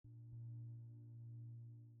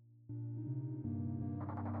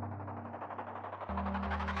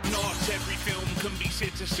Not every film can be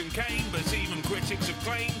Citizen Kane, but even critics have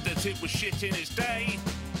claimed that it was shit in its day.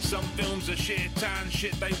 Some films are shit and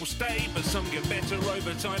shit they will stay, but some get better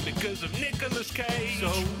over time because of Nicolas Cage. So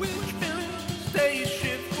which film stays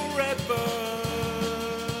shit forever?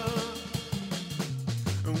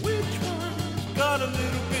 And which one got a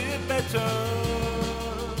little bit better?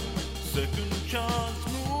 Second chance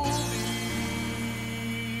movies.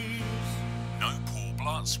 No poor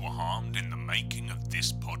bloods were harmed in the making of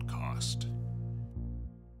this podcast.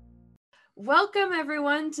 Welcome,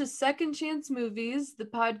 everyone, to Second Chance Movies, the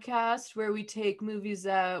podcast where we take movies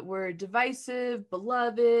that were divisive,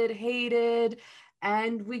 beloved, hated,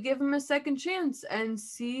 and we give them a second chance and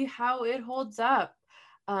see how it holds up.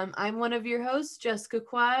 I'm one of your hosts, Jessica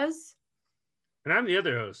Quaz. And I'm the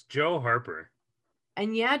other host, Joe Harper.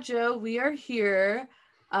 And yeah, Joe, we are here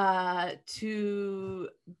to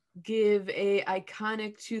give a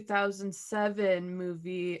iconic 2007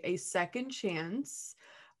 movie a second chance.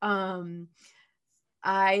 I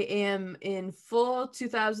am in full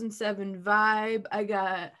 2007 vibe. I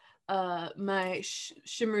got my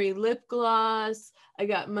shimmery lip gloss. I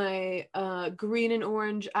got my green and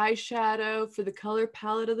orange eyeshadow for the color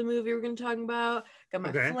palette of the movie we're going to talk about. Got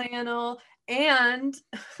my flannel, and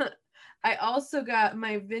I also got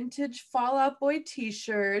my vintage Fall Out Boy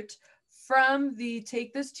t-shirt from the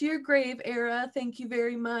Take This to Your Grave era. Thank you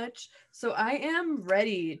very much. So I am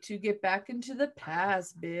ready to get back into the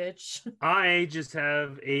past, bitch. I just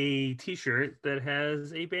have a t-shirt that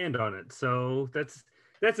has a band on it. So that's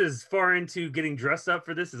as far into getting dressed up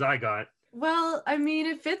for this as I got. Well, I mean,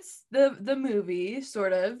 it fits the movie,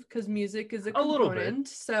 sort of, because music is a component.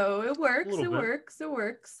 So it works, it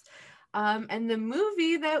works. And the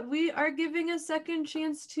movie that we are giving a second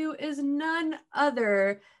chance to is none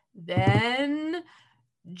other than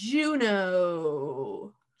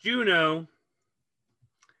Juno.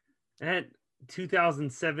 That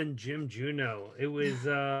 2007 Jim Juno. It was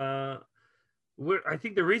I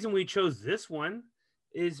think the reason we chose this one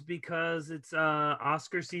is because it's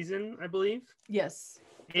Oscar season, I believe. Yes.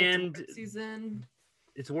 And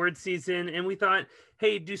it's award season, and we thought,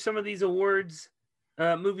 hey, do some of these awards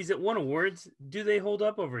movies that won awards, do they hold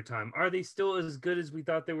up over time? Are they still as good as we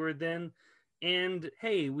thought they were then? And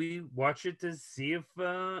hey, we watch it to see if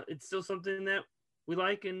it's still something that we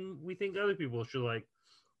like and we think other people should like.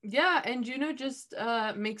 Yeah, and Juno just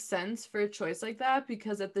makes sense for a choice like that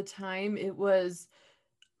because at the time it was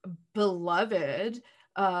beloved.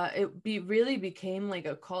 Really became like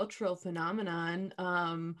a cultural phenomenon.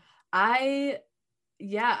 I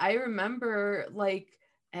remember like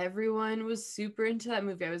everyone was super into that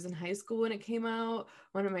movie. I was in high school when it came out.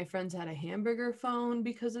 One of my friends had a hamburger phone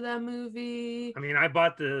because of that movie. I mean, I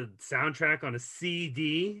bought the soundtrack on a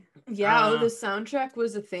CD. Yeah, the soundtrack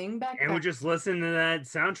was a thing back then. And we just listened to that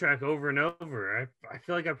soundtrack over and over. I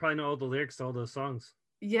feel like I probably know all the lyrics to all those songs.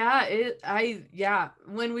 Yeah,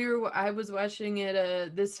 when I was watching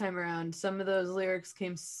it this time around, some of those lyrics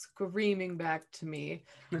came screaming back to me.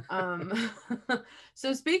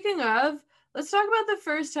 So speaking of, let's talk about the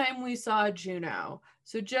first time we saw Juno.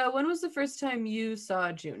 So Joe, when was the first time you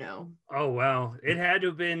saw Juno? Oh, wow. It had to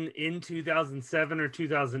have been in 2007 or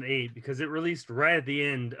 2008 because it released right at the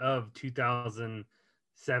end of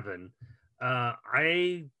 2007.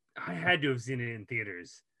 I had to have seen it in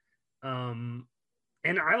theaters. And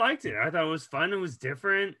I liked it. I thought it was fun. It was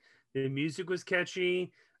different. The music was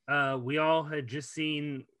catchy. We all had just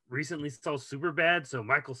recently saw Superbad. So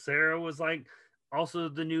Michael Cera was like also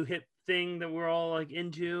the new hip thing that we're all like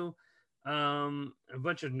into. A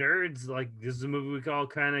bunch of nerds, like this is a movie we can all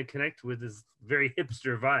kind of connect with. This very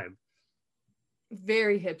hipster vibe.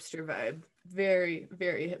 Very hipster vibe. Very,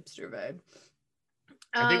 very hipster vibe.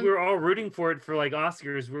 I think we were all rooting for it for like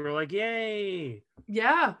Oscars. We were like, yay.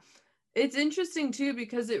 Yeah. It's interesting too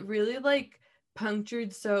because it really like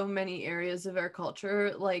punctured so many areas of our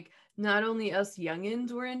culture. Like not only us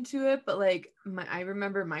youngins were into it, but like I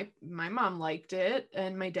remember my mom liked it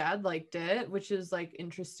and my dad liked it, which is like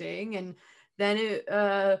interesting. And then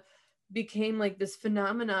it became like this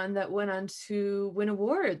phenomenon that went on to win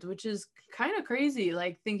awards, which is kind of crazy,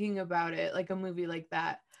 like thinking about it, like a movie like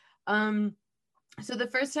that. So the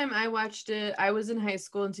first time I watched it, I was in high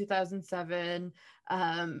school in 2007,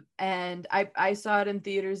 and I saw it in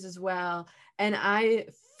theaters as well, and I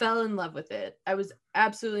fell in love with it. I was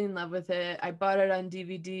absolutely in love with it. I bought it on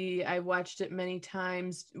DVD. I watched it many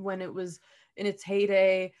times when it was in its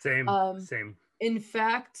heyday. Same. In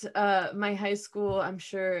fact, my high school, I'm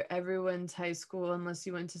sure everyone's high school, unless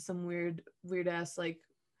you went to some weird ass like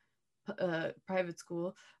private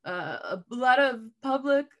school. A lot of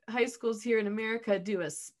public high schools here in America do a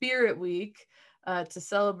Spirit Week to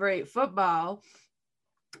celebrate football.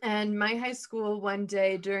 And my high school one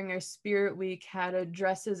day during our Spirit Week had a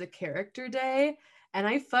dress as a character day, and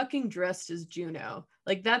I fucking dressed as Juno.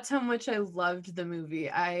 Like, that's how much I loved the movie.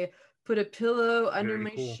 I put a pillow under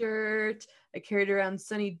my shirt. I carried around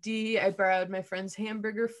Sunny D. I borrowed my friend's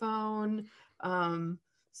hamburger phone.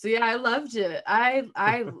 So yeah, I loved it. I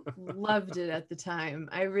loved it at the time.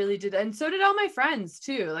 I really did. And so did all my friends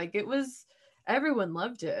too. Like, everyone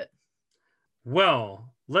loved it.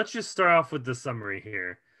 Well, let's just start off with the summary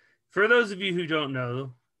here. For those of you who don't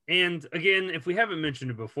know, and again, if we haven't mentioned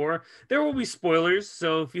it before, there will be spoilers.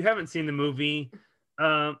 So if you haven't seen the movie,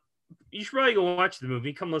 you should probably go watch the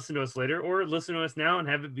movie, come listen to us later, or listen to us now and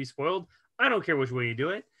have it be spoiled. I don't care which way you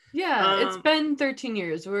do it. Yeah, it's been 13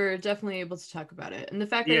 years. We're definitely able to talk about it. And the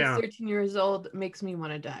fact that it's 13 years old makes me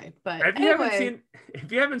want to die. But if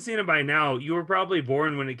you haven't seen it by now, you were probably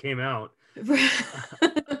born when it came out.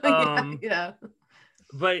 Yeah.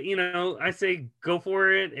 But, I say go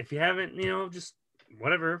for it. If you haven't, just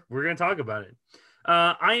whatever. We're going to talk about it.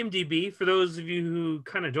 IMDb, for those of you who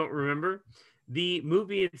kind of don't remember, the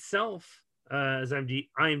movie itself, as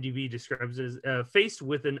IMDb describes it, as faced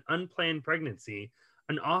with an unplanned pregnancy,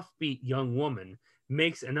 an offbeat young woman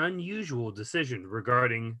makes an unusual decision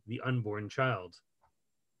regarding the unborn child.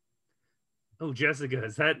 Oh, Jessica,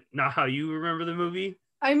 is that not how you remember the movie?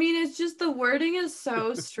 I mean, it's just the wording is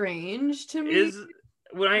so strange to me.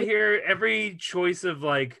 When I hear every choice of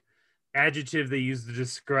like adjective they use to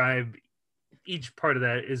describe each part of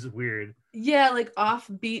that is weird. Yeah, like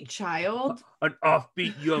offbeat child. An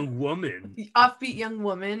offbeat young woman. Offbeat young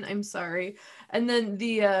woman. I'm sorry. And then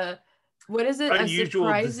the what is it?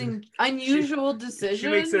 Unusual unusual decision. She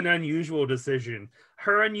makes an unusual decision.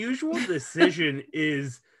 Her unusual decision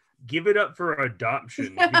is give it up for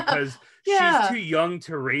adoption because she's too young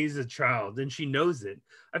to raise a child and she knows it.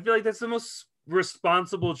 I feel like that's the most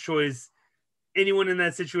responsible choice anyone in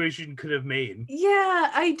that situation could have made.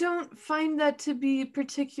 Yeah, I don't find that to be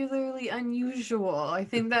particularly unusual. I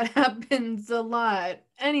think that happens a lot.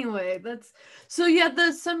 Anyway, the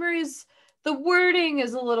summaries, the wording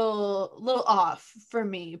is a little off for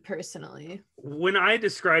me personally. When I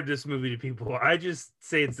describe this movie to people, I just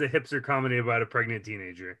say it's a hipster comedy about a pregnant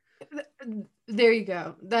teenager. There you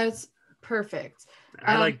go. That's perfect.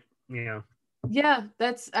 Yeah,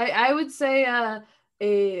 that's I would say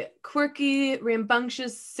a quirky,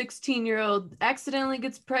 rambunctious 16-year-old accidentally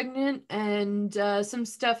gets pregnant and some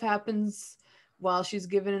stuff happens while she's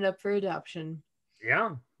giving it up for adoption.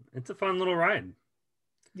 Yeah, it's a fun little ride.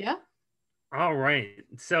 Yeah. All right.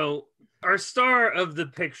 So our star of the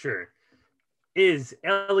picture is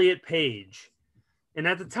Elliot Page. And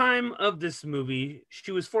at the time of this movie,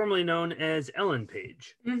 she was formerly known as Ellen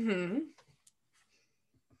Page. Mm-hmm.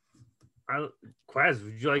 Quaz,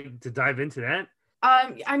 would you like to dive into that?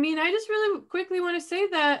 I mean, I just really quickly want to say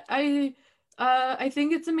that I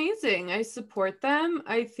think it's amazing. I support them.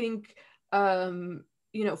 I think,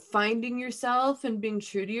 finding yourself and being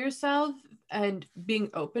true to yourself and being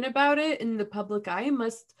open about it in the public eye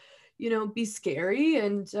must, be scary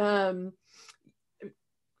and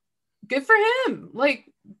good for him.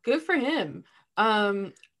 Like, good for him.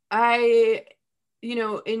 I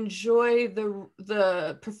enjoy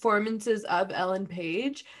the performances of Ellen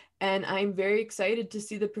Page, and I'm very excited to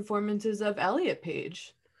see the performances of Elliot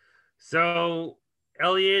Page. So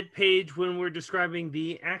Elliot Page, when we're describing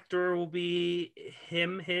the actor, will be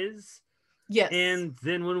him, his. Yes. And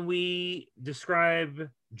then when we describe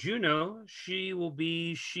Juno, she will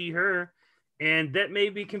be she, her. And that may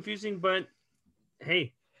be confusing, but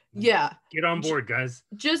hey. Yeah. Get on board, guys.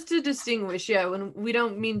 Just to distinguish, when we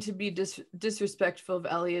don't mean to be disrespectful of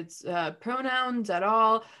Elliot's pronouns at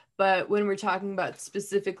all, but when we're talking about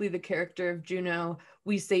specifically the character of Juno,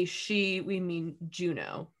 we say she, we mean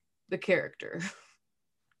Juno, the character.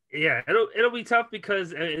 Yeah, it'll be tough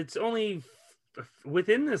because it's only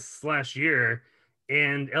within this last year,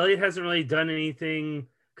 and Elliot hasn't really done anything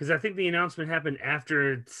because I think the announcement happened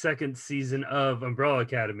after second season of Umbrella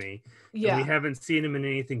Academy. Yeah. We haven't seen him in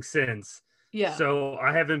anything since. Yeah. So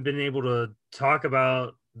I haven't been able to talk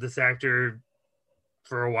about this actor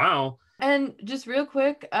for a while. And just real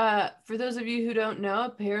quick, for those of you who don't know,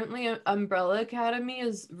 apparently Umbrella Academy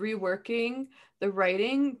is reworking the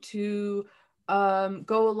writing to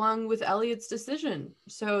go along with Elliot's decision.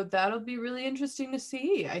 So that'll be really interesting to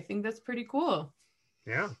see. I think that's pretty cool.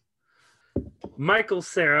 Yeah. Michael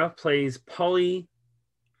Cera plays Polly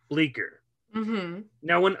Bleeker. Mm-hmm.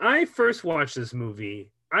 Now, when I first watched this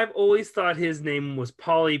movie, I've always thought his name was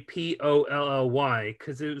Pauly, Polly,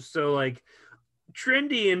 because it was so like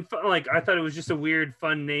trendy and fun. Like I thought it was just a weird,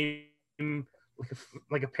 fun name,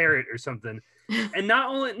 like a parrot or something. And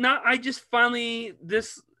I just finally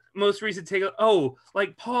this most recent take. Oh,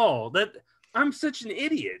 like Paul. That I'm such an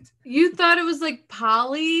idiot. You thought it was like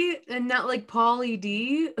Polly and not like Pauly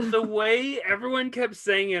D. The way everyone kept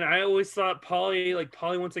saying it, I always thought Polly, like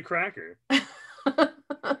Polly wants a cracker.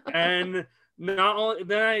 And not only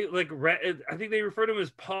then I like read, I think they referred to him as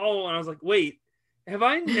Paul, and I was like, wait, have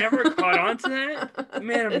I never caught on to that?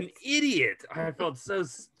 Man, I'm an idiot. I felt so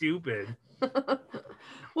stupid.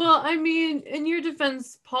 Well, I mean, in your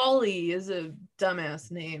defense, Pauly is a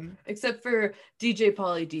dumbass name, except for DJ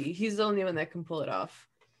Pauly D. He's the only one that can pull it off.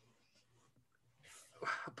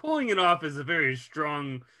 Pulling it off is a very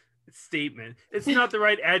strong statement. It's not the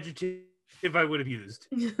right adjective I would have used.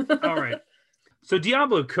 All right. So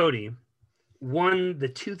Diablo Cody won the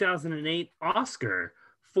 2008 Oscar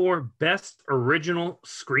for Best Original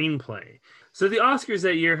Screenplay. So the Oscars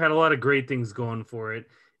that year had a lot of great things going for it.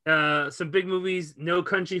 Some big movies, No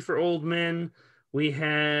Country for Old Men. We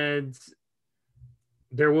had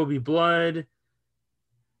There Will Be Blood.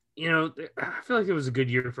 You know, I feel like it was a good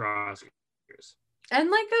year for Oscars. And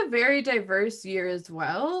like a very diverse year as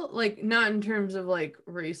well. Like not in terms of like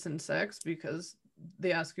race and sex, because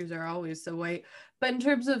the Oscars are always so white, but in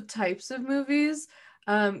terms of types of movies,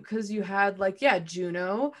 because you had like, yeah,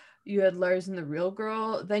 Juno, you had Lars and the Real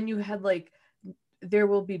Girl, then you had like There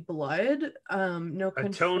Will Be Blood, No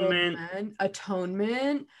Country for Old Men,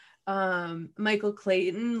 Atonement, Michael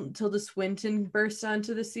Clayton, Tilda Swinton burst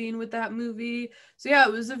onto the scene with that movie. So yeah,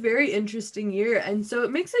 it was a very interesting year, and so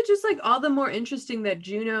it makes it just like all the more interesting that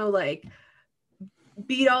Juno like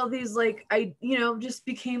beat all these like just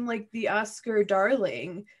became like the Oscar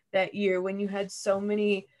darling that year when you had so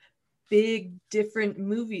many big different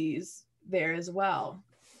movies there as well.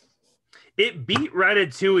 It beat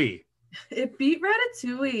Ratatouille. It beat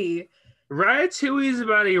Ratatouille. Ratatouille is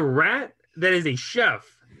about a rat that is a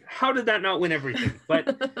chef. How did that not win everything?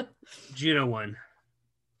 But Juno won.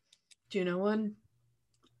 Juno won.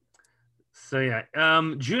 So yeah,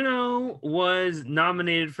 Juno was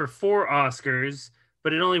nominated for 4 Oscars,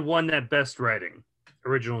 but it only won that Best Writing,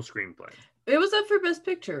 Original Screenplay. It was up for Best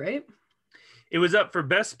Picture, right? It was up for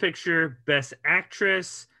Best Picture, Best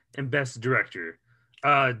Actress, and Best Director.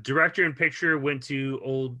 Director and picture went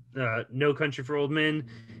to No Country for Old Men,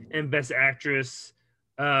 and Best Actress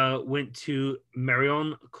went to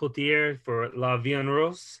Marion Cotillard for La Vie en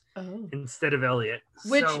Rose instead of Elliot.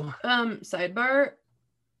 Which, sidebar,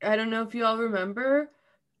 I don't know if you all remember,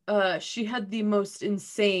 she had the most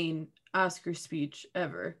insane Oscar speech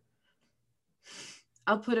ever.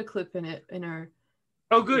 I'll put a clip in it in our...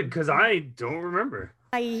 Oh, good, because I don't remember.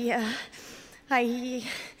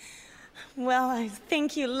 Well, I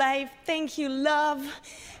thank you, life. Thank you, love.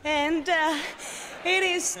 And it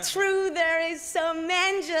is true, there is some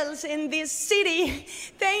angels in this city.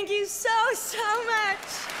 Thank you so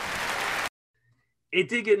much. It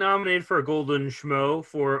did get nominated for a Golden Schmo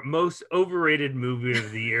for Most Overrated Movie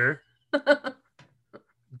of the Year.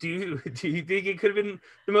 Do you think it could have been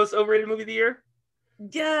the most overrated movie of the year?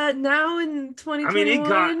 Yeah, now in 2021. I mean, it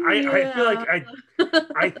got. I feel like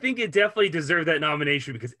I think it definitely deserved that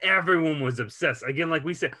nomination because everyone was obsessed. Again, like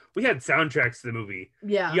we said, we had soundtracks to the movie.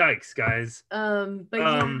 Yeah. Yikes, guys.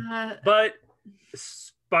 But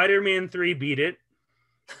Spider-Man 3 beat it.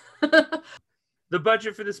 The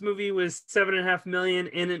budget for this movie was $7.5 million,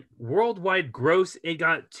 and in worldwide gross, it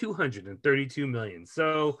got $232 million.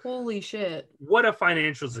 So holy shit! What a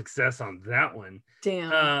financial success on that one.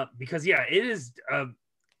 Damn. Because yeah, it is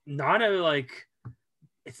not a like,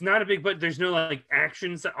 it's not a big, but there's no like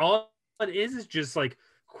actions. All it is just like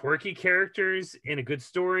quirky characters and a good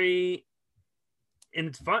story, and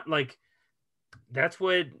it's fun. Like that's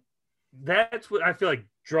what I feel like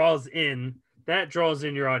draws in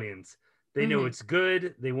your audience. They know it's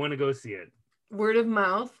good. They want to go see it. Word of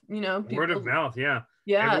mouth, people... Word of mouth, yeah.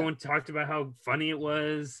 Yeah. Everyone talked about how funny it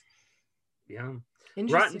was. Yeah.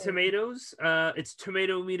 Rotten Tomatoes, its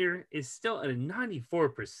tomato meter is still at a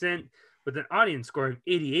 94% with an audience score of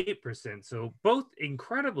 88%. So both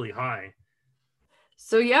incredibly high.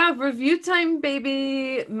 So yeah, review time,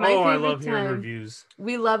 baby. I love hearing reviews.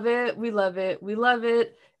 We love it. We love it. We love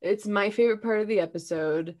it. It's my favorite part of the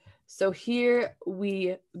episode. So here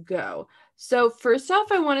we go. So first off,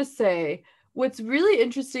 I want to say what's really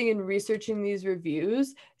interesting in researching these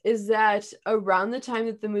reviews is that around the time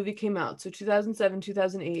that the movie came out, so 2007,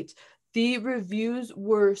 2008, the reviews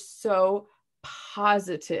were so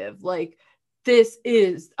positive. Like, this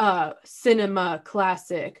is a cinema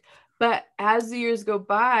classic. But as the years go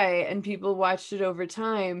by and people watched it over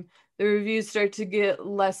time, the reviews start to get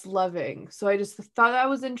less loving. So I just thought that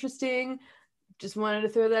was interesting. Just wanted to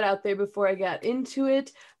throw that out there before I got into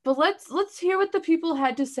it. But let's hear what the people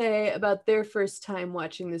had to say about their first time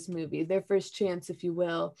watching this movie, their first chance, if you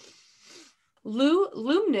will. Lou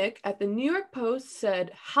Lumnick at the New York Post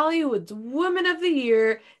said Hollywood's Woman of the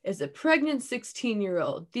Year is a pregnant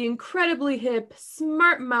 16-year-old, the incredibly hip,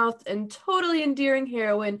 smart-mouthed, and totally endearing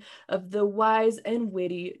heroine of the wise and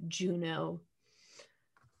witty Juno.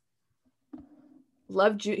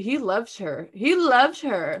 He loved her. He loved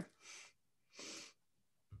her.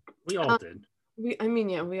 We all did. We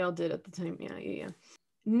all did at the time. Yeah.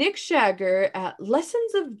 Nick Shagger at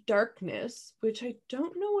Lessons of Darkness, which I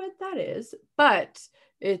don't know what that is, but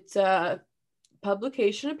it's a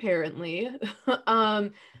publication apparently,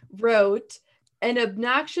 wrote an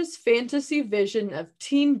obnoxious fantasy vision of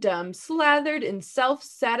teendom slathered in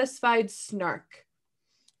self-satisfied snark.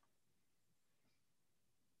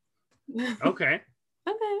 Okay.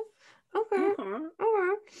 Okay.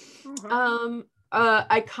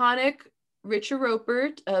 Iconic Richard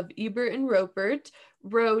Ropert of Ebert and Ropert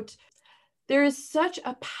wrote, there is such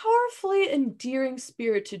a powerfully endearing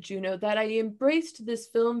spirit to Juno that I embraced this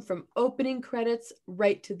film from opening credits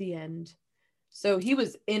right to the end. So he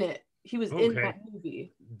was in it. He was in that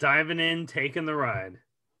movie. Diving in, taking the ride.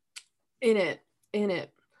 In it.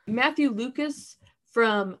 Matthew Lucas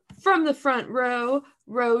from the Front Row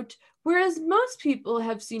wrote, whereas most people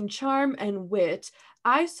have seen charm and wit,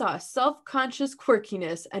 I saw self-conscious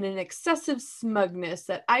quirkiness and an excessive smugness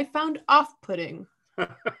that I found off-putting.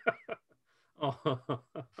 Oh,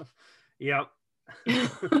 yep.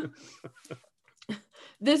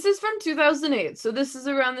 This is from 2008, so this is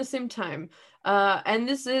around the same time. And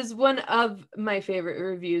this is one of my favorite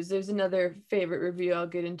reviews. There's another favorite review I'll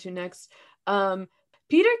get into next.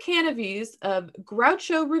 Peter Canavies of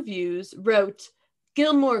Groucho Reviews wrote,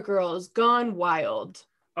 Gilmore Girls Gone Wild.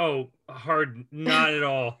 Oh, hard. Not at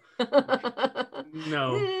all.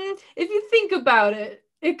 No. If you think about it,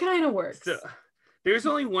 it kind of works. So, there's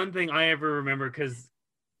only one thing I ever remember because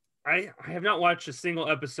I have not watched a single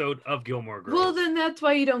episode of Gilmore Girls. Well, then that's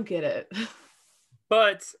why you don't get it.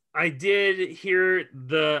 But I did hear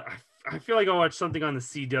I feel like I watched something on the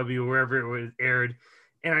CW, wherever it was aired.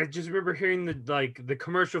 And I just remember hearing the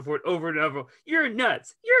commercial for it over and over. You're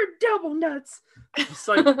nuts. You're double nuts. It's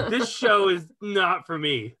like, this show is not for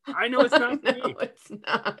me. I know it's not for me. No, it's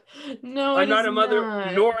not. No, I'm not a mother,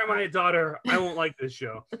 nor am I a daughter. I won't like this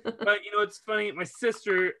show. But, it's funny. My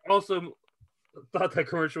sister also thought that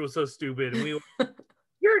commercial was so stupid. And we were,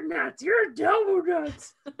 you're nuts. You're double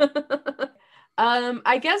nuts.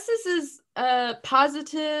 I guess this is a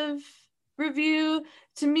positive review.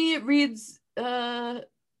 To me, it reads...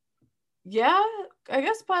 yeah, I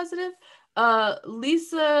guess positive.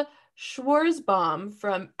 Lisa Schwarzbaum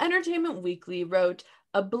from Entertainment Weekly wrote,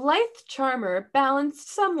 a blithe charmer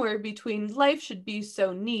balanced somewhere between life should be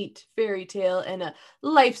so neat fairy tale and a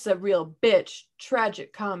life's a real bitch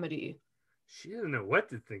tragic comedy. She doesn't know what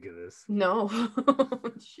to think of this. No,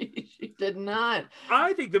 she did not.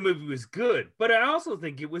 I think the movie was good, but I also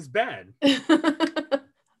think it was bad.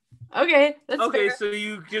 Okay, that's okay. fair. So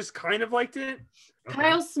you just kind of liked it? Okay.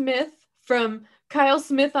 Kyle Smith from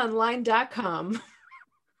KyleSmithOnline.com.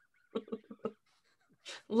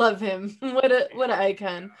 Love him. What an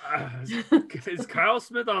icon. Is Kyle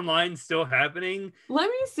Smith Online still happening? Let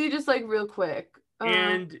me see just like real quick.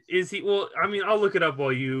 And is he, well, I mean, I'll look it up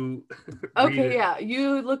while you okay, yeah,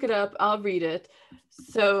 you look it up. I'll read it.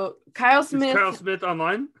 So Kyle Smith. Is Kyle Smith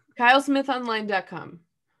Online? KyleSmithOnline.com.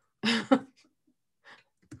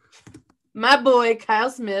 My boy Kyle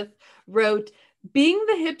Smith wrote, being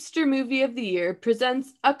the hipster movie of the year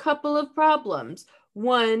presents a couple of problems.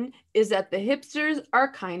 One is that the hipsters are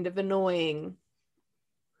kind of annoying.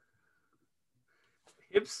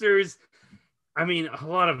 Hipsters, I mean, a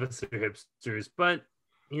lot of us are hipsters, but,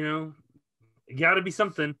 it got to be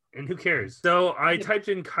something, and who cares? So I typed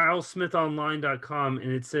in KyleSmithOnline.com,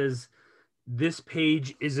 and it says, this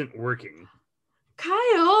page isn't working.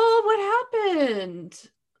 Kyle, what happened?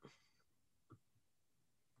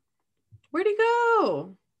 Where'd he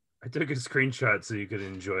go? I took a screenshot so you could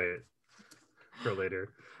enjoy it for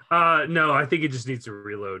later. No, I think it just needs to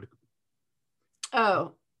reload.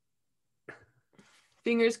 Oh.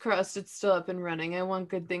 Fingers crossed it's still up and running. I want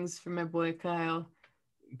good things for my boy Kyle.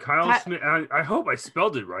 Kyle Smith. I hope I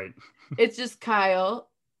spelled it right. It's just Kyle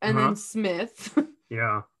and then Smith.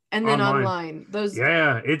 Yeah. And then online. Those.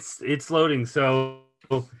 Yeah, it's loading. So,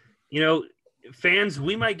 fans,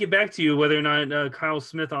 we might get back to you whether or not Kyle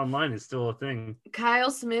Smith Online is still a thing.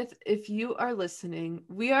 Kyle Smith, if you are listening,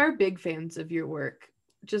 we are big fans of your work.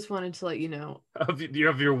 Just wanted to let you know. Of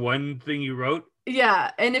your one thing you wrote?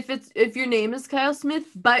 Yeah, and if your name is Kyle Smith,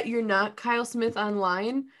 but you're not Kyle Smith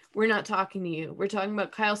Online, we're not talking to you. We're talking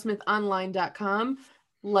about KyleSmithOnline.com.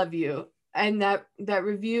 Love you. And that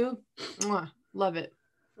review, mwah, love it.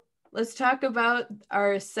 Let's talk about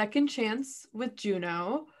our second chance with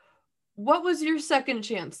Juno. What was your second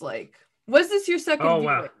chance like? Was this your second viewing?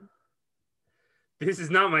 Wow. This is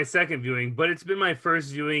not my second viewing, but it's been my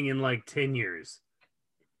first viewing in like 10 years.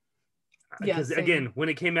 Because again, when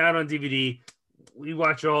it came out on DVD, we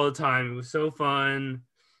watch it all the time. It was so fun.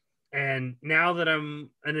 And now that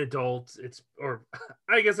I'm an adult,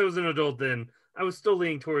 I guess I was an adult then. I was still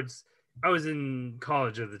leaning towards, I was in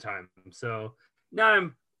college at the time. So now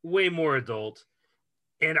I'm way more adult.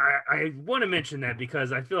 And I want to mention that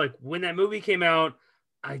because I feel like when that movie came out,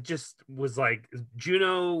 I just was like,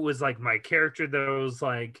 Juno was like my character that was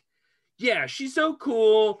like, yeah, she's so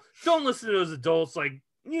cool. Don't listen to those adults. Like,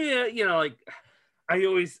 yeah, you know, like I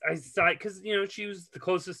saw it because, you know, she was the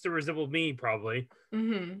closest to resemble me probably.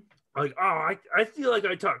 Mm-hmm. Like, oh, I feel like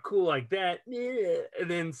I talk cool like that. Yeah. And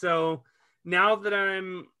then so now that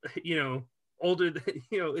I'm, you know, older,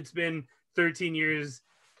 you know, it's been 13 years.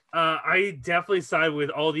 I definitely side with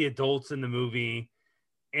all the adults in the movie,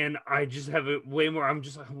 and I just have it way more. I'm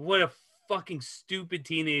just like, what a fucking stupid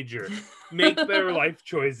teenager. Make better life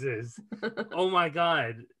choices. Oh my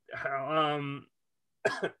god.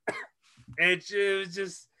 It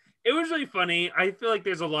was really funny. I feel like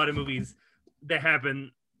there's a lot of movies that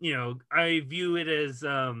happen. You know, I view it as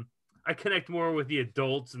I connect more with the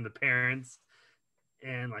adults and the parents.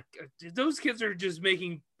 And like those kids are just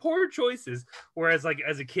making poor choices. Whereas like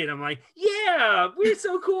as a kid, I'm like, yeah, we're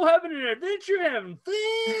so cool having an adventure, having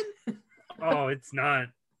fun. Oh, it's not.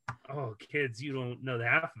 Oh, kids, you don't know the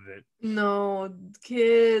half of it. No,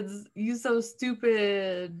 kids, you so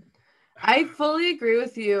stupid. I fully agree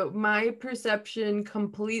with you. My perception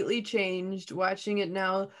completely changed watching it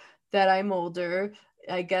now that I'm older.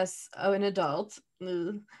 I guess an adult.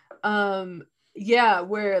 Yeah,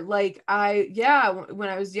 where like when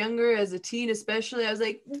I was younger as a teen especially, I was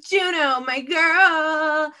like, Juno, my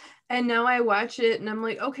girl. And now I watch it and I'm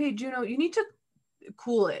like, okay, Juno, you need to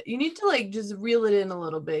cool it. You need to like just reel it in a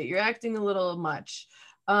little bit. You're acting a little much.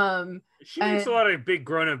 She makes a lot of big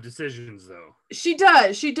grown-up decisions though. She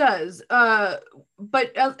does.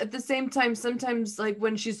 But at the same time, sometimes like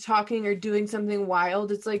when she's talking or doing something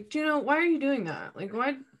wild, it's like, Juno, why are you doing that? Like,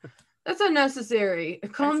 why? That's unnecessary.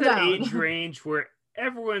 Calm down. An age range where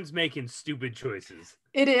everyone's making stupid choices.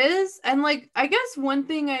 It is. And like, I guess one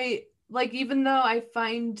thing I like, even though I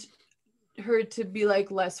find her to be like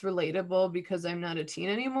less relatable because I'm not a teen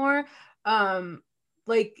anymore,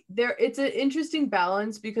 like it's an interesting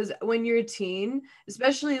balance because when you're a teen,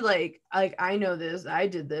 especially like I know this, I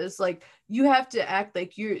did this, like you have to act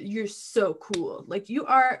like you're so cool. Like you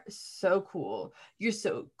are so cool. You're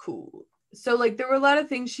so cool. So like there were a lot of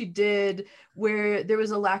things she did where there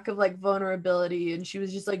was a lack of like vulnerability and she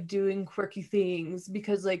was just like doing quirky things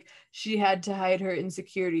because like she had to hide her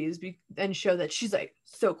insecurities and show that she's like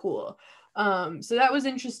so cool. So that was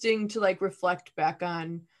interesting to like reflect back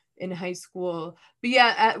on in high school. But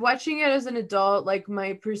yeah, watching it as an adult, like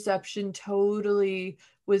my perception totally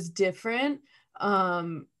was different.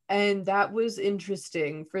 And that was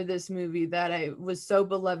interesting for this movie that I was so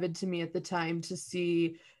beloved to me at the time to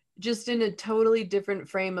see just in a totally different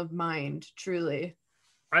frame of mind, truly.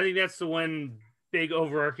 I think that's the one big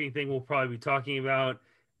overarching thing we'll probably be talking about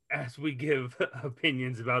as we give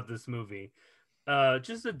opinions about this movie.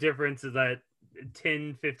 Just the difference that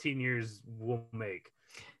 10, 15 years will make.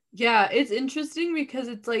 Yeah, it's interesting because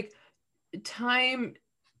it's like time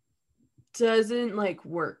doesn't like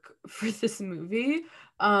work for this movie.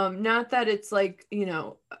 Not that it's like, you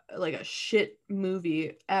know, like a shit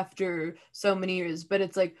movie after so many years, but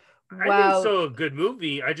it's like, wow. I think it's still a good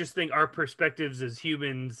movie. I just think our perspectives as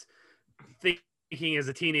humans, thinking as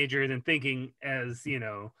a teenager and then thinking as, you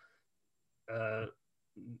know,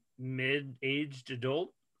 mid-aged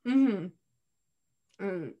adult. Mm-hmm.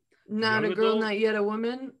 Not Young a girl, adult? not yet a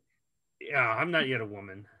woman. Yeah, I'm not yet a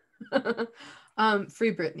woman.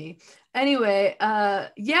 Free Britney. Anyway,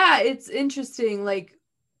 yeah, it's interesting. Like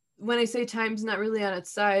when I say time's not really on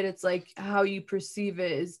its side, it's like how you perceive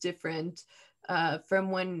it is different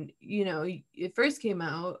from when, you know, it first came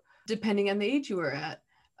out, depending on the age you were at.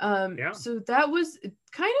 So that was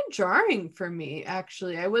kind of jarring for me,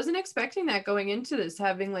 actually. I wasn't expecting that going into this,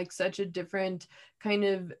 having like such a different kind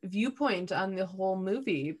of viewpoint on the whole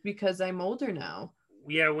movie because I'm older now.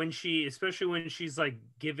 Yeah, especially when she's like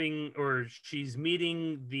giving or she's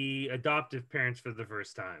meeting the adoptive parents for the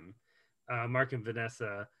first time, Mark and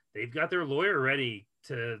Vanessa, they've got their lawyer ready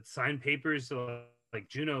to sign papers to like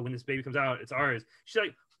Juno, when this baby comes out, it's ours. She's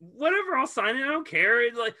like, whatever, I'll sign it. I don't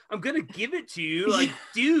care. Like, I'm gonna give it to you. Like,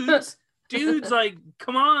 dudes, like,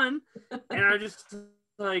 come on. And I just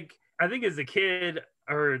like, I think as a kid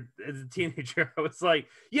or as a teenager, I was like,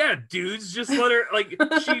 yeah, dudes, just let her, like,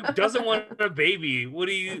 she doesn't want a baby. What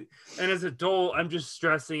do you, and as an adult, I'm just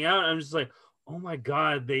stressing out. I'm just like, oh my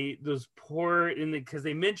God, those poor, because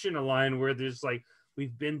they mention a line where there's like,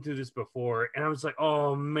 we've been through this before. And I was like,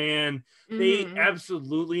 oh man, they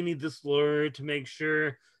absolutely need this lawyer to make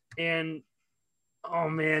sure. And oh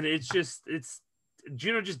man, it's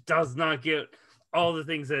Juno just does not get all the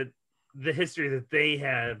things that the history that they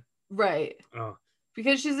had. Right. Oh.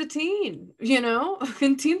 Because she's a teen,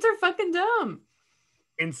 and teens are fucking dumb.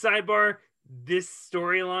 And sidebar, this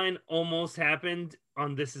storyline almost happened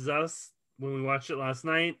on This Is Us when we watched it last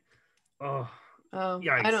night. Oh,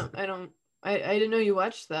 yikes. I didn't know you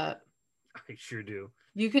watched that. I sure do.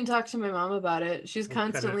 You can talk to my mom about it. She's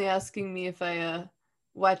constantly asking me if I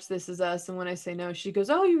watch This Is Us, and when I say no, she goes,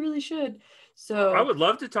 "Oh, you really should." So I would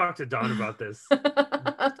love to talk to Dawn about this.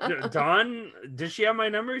 Dawn, does she have my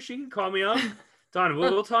number? She can call me up. Dawn,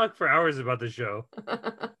 we'll talk for hours about the show.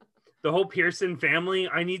 The whole Pearson family.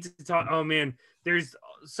 I need to talk. Oh man, there's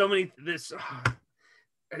so many. It's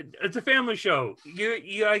a family show.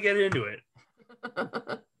 You gotta get into it.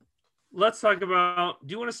 Let's talk about.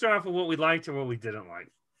 Do you want to start off with what we liked or what we didn't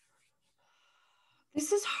like?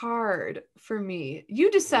 This is hard for me.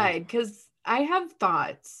 You decide, because I have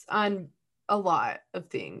thoughts on a lot of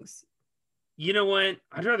things. You know what?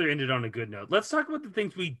 I'd rather end it on a good note. Let's talk about the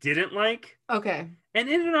things we didn't like. Okay. And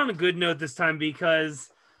end it on a good note this time, because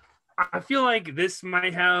I feel like this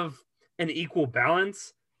might have an equal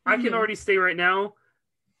balance. I can already say right now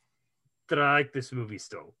that I like this movie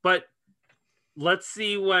still. But let's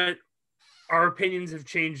see what our opinions have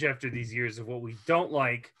changed after these years of what we don't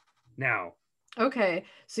like now. Okay.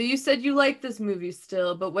 So you said you like this movie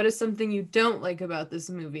still, but what is something you don't like about this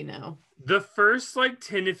movie now? The first like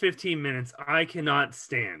 10 to 15 minutes, I cannot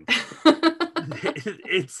stand.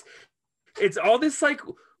 It's all this like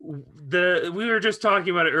we were just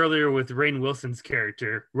talking about it earlier with Rainn Wilson's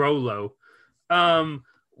character, Rolo,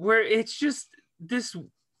 where it's just this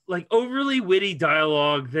like overly witty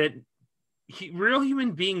dialogue that real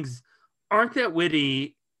human beings aren't that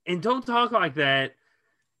witty and don't talk like that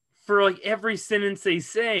for like every sentence they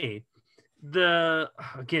say. Let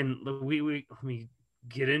me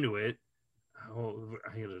get into it. Oh,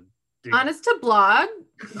 I gotta dig. Honest to blog.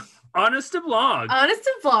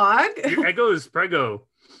 Your ego is prego.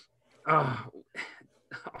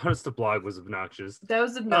 Honest to blog was obnoxious. That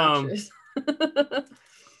was obnoxious.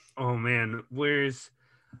 Oh man, where's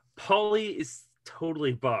Paulie is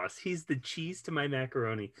totally boss. He's the cheese to my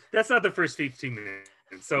macaroni. That's not the first 15 minutes,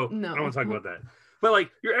 so no. I don't want to talk about that. But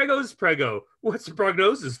like, your ego is prego. What's the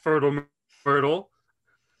prognosis? Fertile.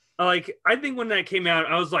 Like, I think when that came out,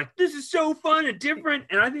 I was like, this is so fun and different.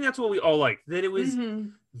 And I think that's what we all liked. That it was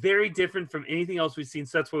very different from anything else we've seen.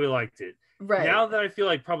 So that's why we liked it. Right. Now that I feel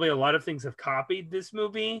like probably a lot of things have copied this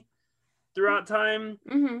movie throughout time,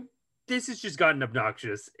 this has just gotten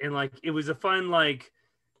obnoxious. And like, it was a fun, like,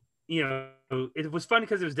 it was fun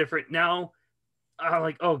because it was different. Now, I'm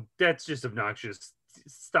like, oh, that's just obnoxious.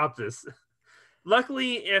 Stop this.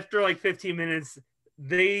 Luckily, after like 15 minutes,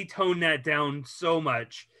 they toned that down so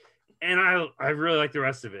much. And I really like the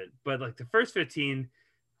rest of it. But like the first 15,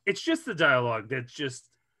 it's just the dialogue that's just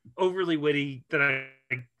overly witty that I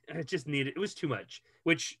just needed. It was too much.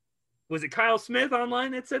 Which, was it Kyle Smith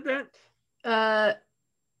online that said that?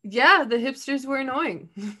 Yeah, the hipsters were annoying.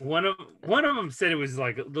 One of them said it was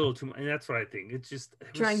like a little too much. And that's what I think. It's just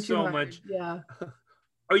trying so too hard. much. Yeah.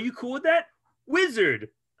 Are you cool with that? Wizard.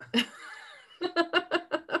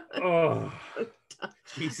 Oh.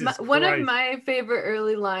 Jesus One of my favorite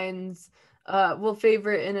early lines,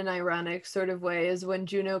 favorite in an ironic sort of way, is when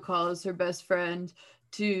Juno calls her best friend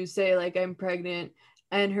to say, like, I'm pregnant,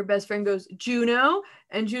 and her best friend goes, Juno?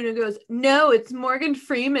 And Juno goes, no, it's Morgan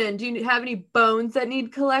Freeman. Do you have any bones that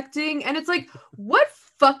need collecting? And it's like, what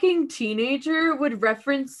fucking teenager would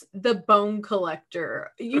reference the bone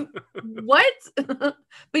collector? You what? But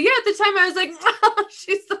yeah, at the time I was like, oh,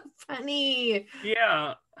 she's so funny.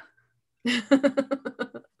 Yeah.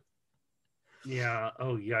 Yeah.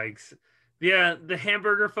 Oh, yikes. Yeah, the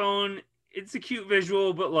hamburger phone, it's a cute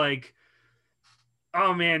visual, but like,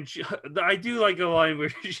 oh man, I do like a line where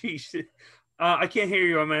she I can't hear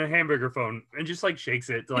you on my hamburger phone, and just like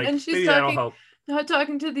shakes it, like, and she's maybe talking, that'll help. Not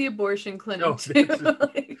talking to the abortion clinic Oh, too.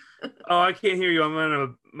 that's- Oh, I can't hear you. I'm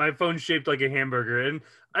on my phone's shaped like a hamburger, and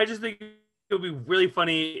I just think it would be really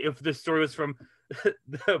funny if the story was from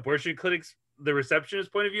the abortion clinic's the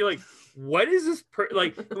receptionist point of view. Like, what is this?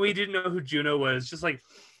 Like, we didn't know who Juno was. Just like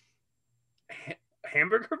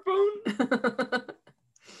hamburger phone.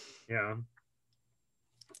 Yeah.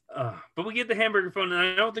 But we get the hamburger phone, and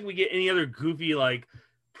I don't think we get any other goofy like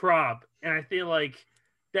prop. And I feel like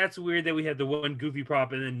that's weird that we had the one goofy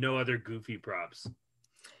prop and then no other goofy props.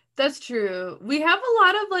 That's true. We have a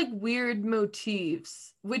lot of like weird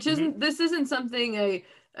motifs, which isn't this isn't something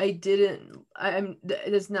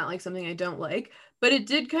it's not like something I don't like, but it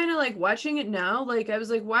did kind of like watching it now, like I was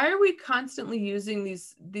like, why are we constantly using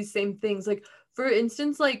these same things? Like for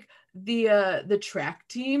instance, like the track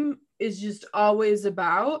team is just always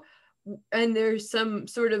about, and there's some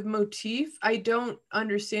sort of motif. I don't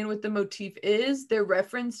understand what the motif is. They're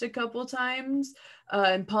referenced a couple times,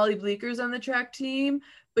 and Polly Bleeker's on the track team.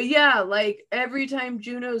 But yeah, like every time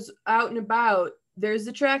Juno's out and about, there's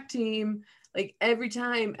the track team, like every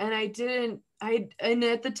time. And and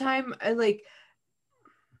at the time, I like,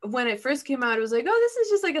 when it first came out, it was like, oh, this is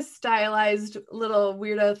just like a stylized little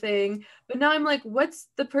weirdo thing. But now I'm like, what's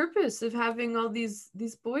the purpose of having all these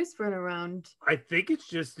boys run around? I think it's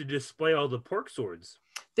just to display all the pork swords.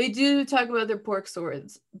 They do talk about their pork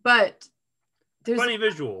swords, but there's Funny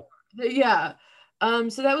visual. Yeah.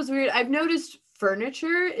 So that was weird. I've noticed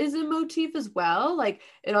furniture is a motif as well. Like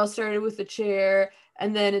it all started with a chair,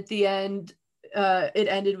 and then at the end, it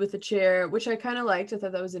ended with a chair, which I kind of liked. I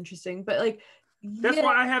thought that was interesting. But like, That's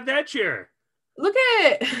why I have that chair. Look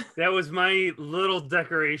at it. That was my little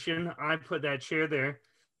decoration. I put that chair there.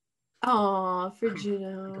 Aw, for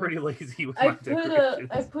Juno. I'm pretty lazy with my decorations.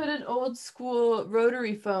 I put an old school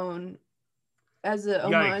rotary phone as a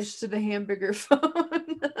homage to the hamburger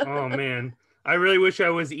phone. Oh man, I really wish I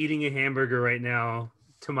was eating a hamburger right now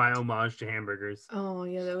to my homage to hamburgers. Oh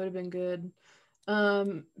yeah, that would have been good.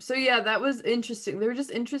 So yeah, that was interesting. There were just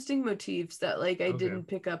interesting motifs that like I didn't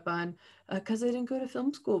pick up on because I didn't go to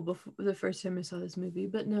film school before the first time I saw this movie,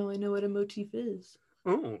 but now I know what a motif is.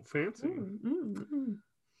 Oh, fancy.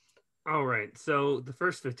 All right, so the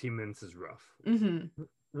first 15 minutes is rough.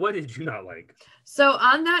 What did you not like? So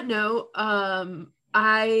on that note,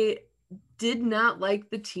 I did not like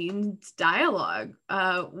the teens' dialogue,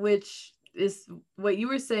 which is what you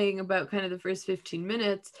were saying about kind of the first 15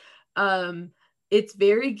 minutes. It's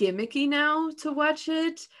very gimmicky now to watch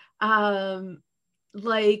it.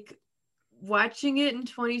 Like watching it in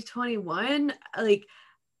 2021, like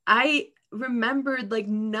I remembered like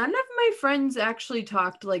none of my friends actually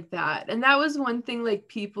talked like that. And that was one thing like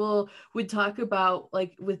people would talk about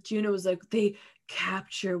like with Juno, was like they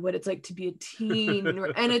capture what it's like to be a teen.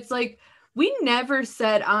 And it's like we never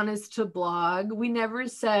said honest to blog. We never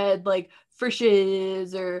said like for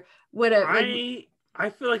shiz or whatever. I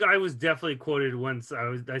feel like I was definitely quoted once.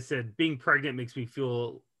 I said being pregnant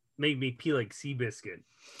made me pee like Seabiscuit.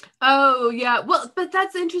 Oh yeah, well, but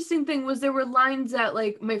that's the interesting thing was there were lines that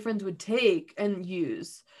like my friends would take and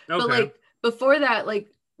use, but like before that,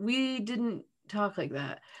 like we didn't talk like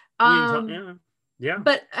that. Yeah.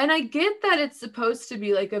 But and I get that it's supposed to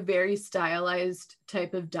be like a very stylized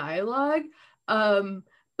type of dialogue.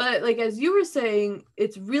 But like as you were saying,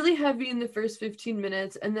 it's really heavy in the first 15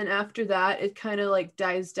 minutes, and then after that, it kind of like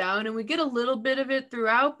dies down, and we get a little bit of it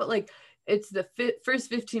throughout. But like it's the first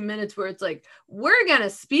 15 minutes where it's like we're gonna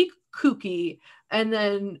speak kooky, and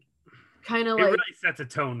then kind of like it really sets a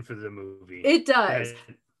tone for the movie. It does.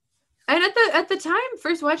 And at the time,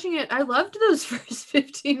 first watching it, I loved those first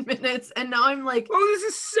 15 minutes, and now I'm like, oh, this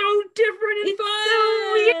is so different and fun.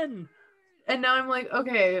 So weird. And now I'm like,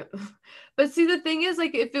 okay. But see, the thing is,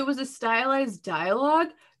 like, if it was a stylized dialogue,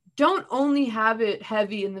 don't only have it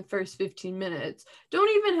heavy in the first 15 minutes. Don't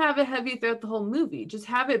even have it heavy throughout the whole movie. Just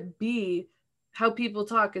have it be how people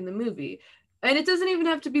talk in the movie. And it doesn't even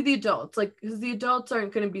have to be the adults, like, because the adults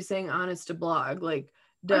aren't going to be saying honest to blog. Like,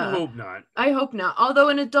 duh. I hope not. I hope not. Although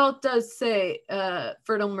an adult does say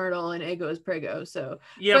fertile myrtle and ego is prego. So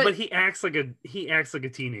yeah, but he acts like a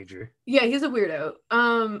teenager. Yeah, he's a weirdo.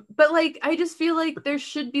 But like I just feel like there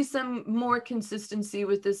should be some more consistency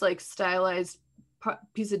with this like stylized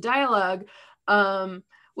piece of dialogue.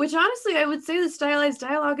 Which honestly, I would say the stylized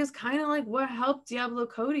dialogue is kind of like what helped Diablo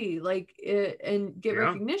Cody like and get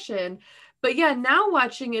recognition. But yeah, now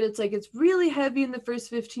watching it, it's like it's really heavy in the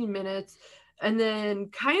first 15 minutes. And then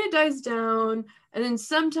kind of dies down, and then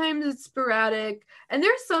sometimes it's sporadic. And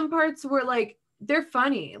there's some parts where like they're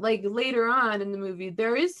funny. Like later on in the movie,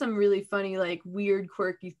 there is some really funny, like weird,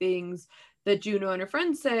 quirky things that Juno and her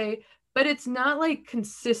friends say, but it's not like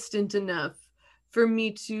consistent enough for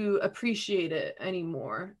me to appreciate it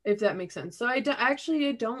anymore, if that makes sense. So I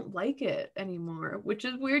don't like it anymore, which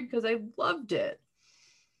is weird because I loved it.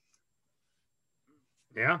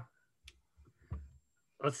 Yeah.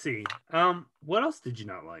 Let's see. What else did you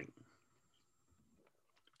not like?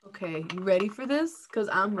 Okay, you ready for this? Because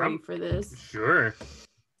I'm ready for this. Sure.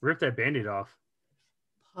 Rip that Band-Aid off.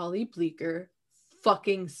 Polly Bleeker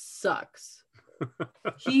fucking sucks.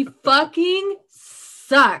 He fucking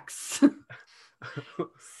sucks.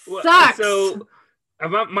 Sucks. So,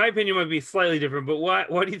 my opinion might be slightly different, but why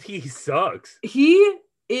do you think he sucks? He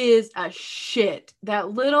is a shit. That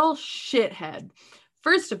little shithead.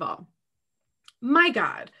 First of all, my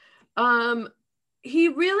God. He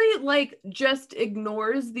really like just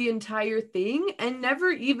ignores the entire thing and never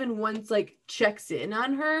even once like checks in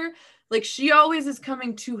on her. Like she always is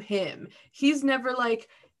coming to him. He's never like,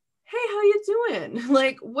 hey, how you doing?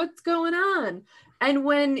 Like, what's going on? And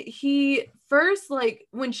when he first, like,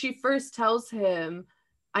 when she first tells him,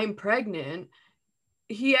 I'm pregnant,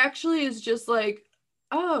 he actually is just like,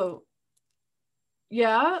 oh,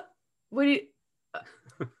 yeah, what do you,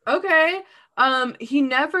 okay. He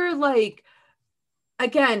never, like,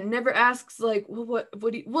 again, never asks, like, well,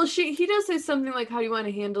 what do you, well, he does say something like, how do you want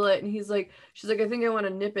to handle it? And she's like, I think I want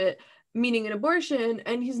to nip it, meaning an abortion.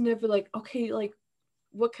 And he's never like, okay, like,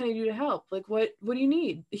 what can I do to help? Like, what do you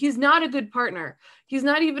need? He's not a good partner. He's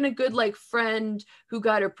not even a good like friend who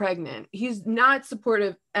got her pregnant. He's not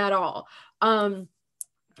supportive at all. I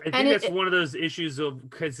think that's one of those issues of,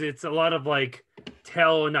 because it's a lot of like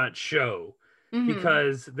tell and not show. Mm-hmm.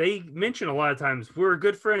 Because they mention a lot of times we're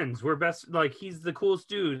good friends, we're best, like he's the coolest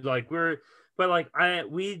dude, like but like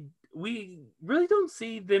we really don't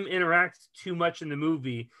see them interact too much in the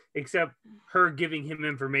movie, except her giving him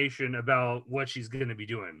information about what she's going to be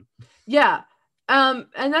doing. Yeah. And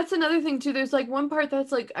that's another thing too. There's like one part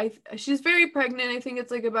that's like, she's very pregnant. I think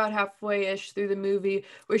it's like about halfway-ish through the movie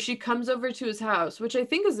where she comes over to his house, which I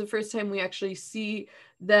think is the first time we actually see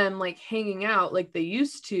them like hanging out like they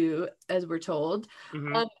used to, as we're told.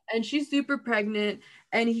 Mm-hmm. And she's super pregnant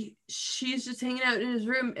and she's just hanging out in his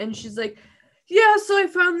room and she's like, yeah, so I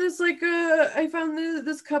found this like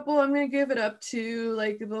this couple I'm gonna give it up to,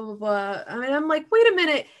 like blah blah blah. I mean, I'm like, wait a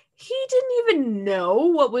minute, he didn't even know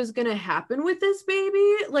what was gonna happen with this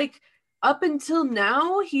baby. Like up until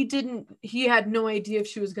now, he had no idea if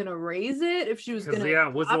she was gonna raise it, if she was gonna. Yeah,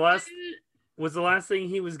 was the last thing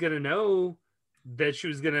he was gonna know that she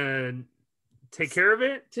was gonna take care of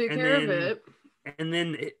it? And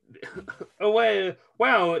then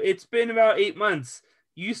wow, it's been about 8 months.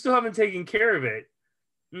 You still haven't taken care of it.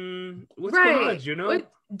 What's going on, Juno?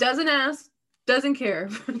 Doesn't ask, doesn't care.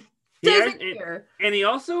 Doesn't care. And he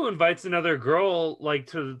also invites another girl like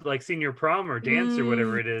to like senior prom or dance or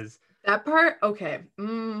whatever it is. That part? Okay.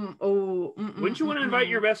 Wouldn't you want to invite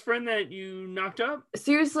your best friend that you knocked up?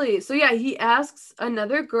 Seriously. So yeah, he asks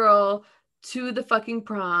another girl to the fucking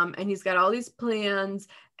prom and he's got all these plans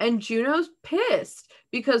and Juno's pissed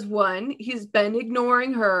because one, he's been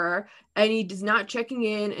ignoring her and he's not checking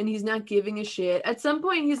in and he's not giving a shit. At some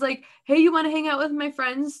point he's like, hey, you want to hang out with my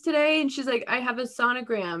friends today? And she's like, I have a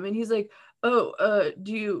sonogram. And he's like, oh,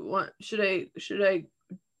 do you want, should I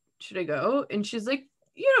go? And she's like,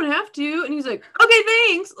 you don't have to. And he's like, okay,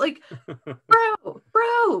 thanks. Like,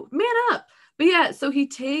 bro, man up. But yeah, so he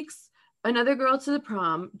takes another girl to the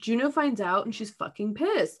prom. Juno finds out and she's fucking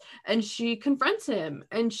pissed and she confronts him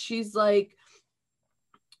and she's like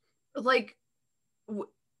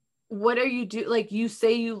what are you do? Like, you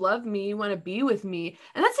say you love me, you want to be with me.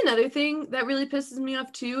 And that's another thing that really pisses me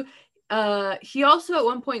off too. He also at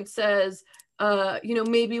one point says,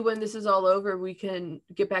 maybe when this is all over, we can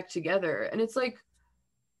get back together. And it's like,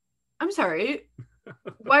 I'm sorry.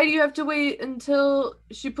 Why do you have to wait until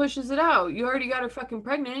she pushes it out? You already got her fucking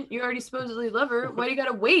pregnant. You already supposedly love her. Why do you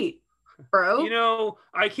gotta wait, bro?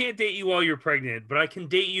 I can't date you while you're pregnant, but I can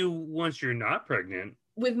date you once you're not pregnant.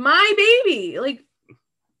 With my baby. Like,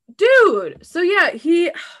 dude. So yeah,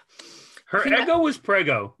 her ego was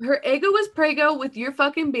prego. Her ego was prego with your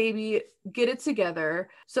fucking baby. Get it together.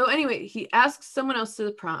 So anyway, he asks someone else to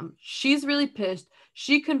the prom. She's really pissed.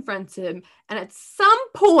 She confronts him. And at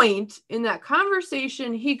some point in that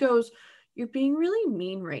conversation, he goes, you're being really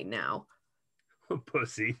mean right now.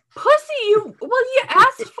 Pussy, you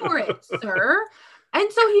asked for it, sir.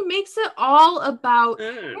 And so he makes it all about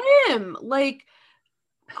him. Like,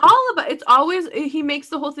 he makes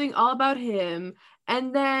the whole thing all about him.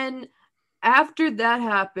 And then after that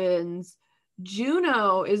happens,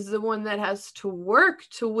 Juno is the one that has to work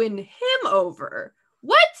to win him over.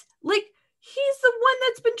 What? Like, he's the one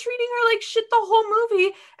that's been treating her like shit the whole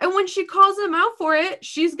movie. And when she calls him out for it,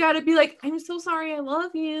 she's got to be like, I'm so sorry, I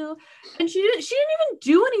love you. And she didn't even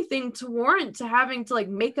do anything to warrant to having to like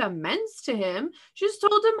make amends to him. She just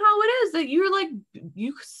told him how it is, that you're like,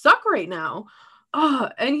 you suck right now.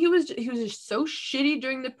 And he was just so shitty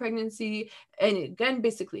during the pregnancy, and again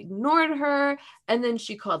basically ignored her, and then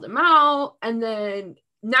she called him out, and then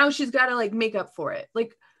now she's got to like make up for it.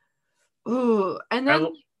 Like, and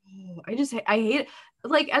then I hate it.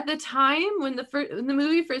 Like at the time when the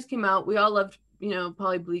movie first came out, we all loved,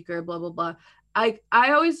 Polly Bleeker, blah blah blah. I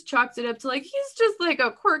always chalked it up to like, he's just like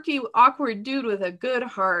a quirky, awkward dude with a good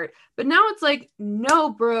heart. But now it's like, no,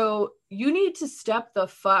 bro, you need to step the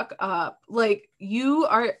fuck up. Like, you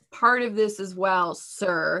are part of this as well,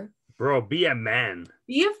 sir. Bro, be a man.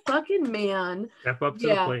 Be a fucking man. Step up to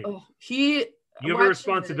the plate. You have a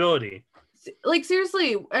responsibility. Like,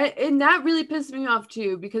 seriously. And that really pissed me off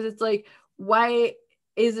too, because it's like, why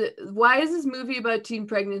is this movie about teen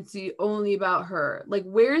pregnancy only about her? Like,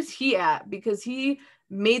 where's he at? Because he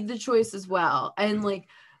made the choice as well. And like,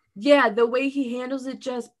 yeah, the way he handles it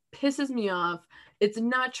just pisses me off. It's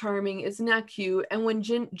not charming. It's not cute. And when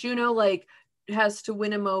Juno like has to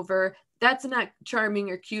win him over, that's not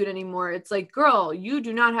charming or cute anymore. It's like, girl, you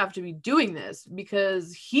do not have to be doing this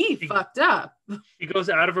because he fucked up. She goes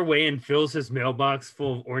out of her way and fills his mailbox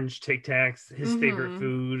full of orange Tic Tacs, his favorite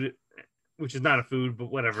food, which is not a food,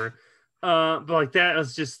 but whatever. But like that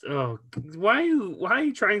was just, why are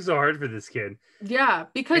you trying so hard for this kid? Yeah,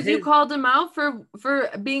 because you called him out for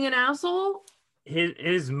being an asshole.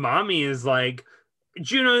 His mommy is like,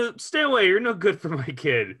 Juno, stay away. You're no good for my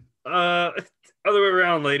kid. Other way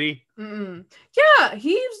around, lady. Yeah,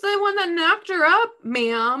 he's the one that knocked her up,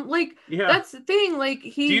 ma'am. Like, that's the thing. Like,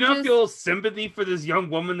 do you not feel sympathy for this young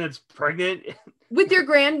woman that's pregnant with your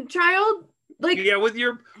grandchild? Like,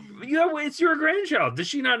 it's your grandchild. Does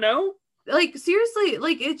she not know? Like, seriously,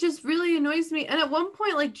 like, it just really annoys me. And at one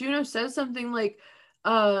point, like, Juno says something like,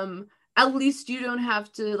 at least you don't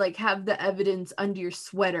have to like have the evidence under your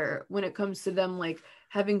sweater when it comes to them like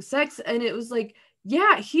having sex. And it was like,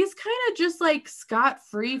 yeah, he's kind of just like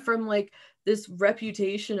scot-free from like this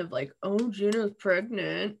reputation of like, oh, Juno's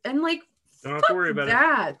pregnant, and like, don't have to worry about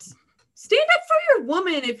that. Stand up for your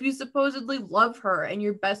woman if you supposedly love her and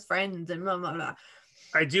you're best friends and blah blah blah.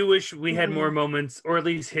 I do wish we had more moments, or at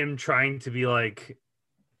least him trying to be like,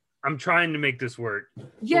 I'm trying to make this work.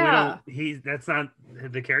 Yeah, that's not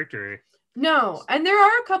the character. No, and there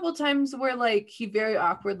are a couple times where like he very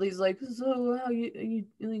awkwardly is like, so how you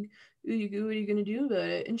like, what are you gonna do about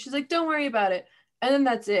it? And she's like, don't worry about it. And then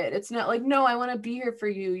that's it. It's not like, no, I want to be here for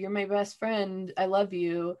you. You're my best friend. I love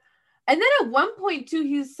you. And then at one point too,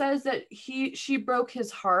 he says that she broke his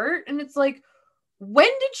heart, and it's like, when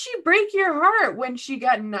did she break your heart? When she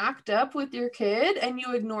got knocked up with your kid and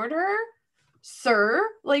you ignored her, sir?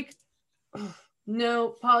 Like, no,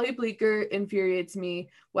 Polly Bleeker infuriates me.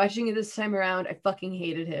 Watching it this time around, I fucking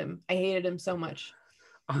hated him. I hated him so much.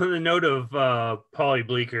 On the note of Polly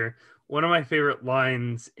Bleeker, one of my favorite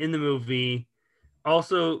lines in the movie,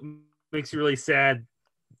 also makes you really sad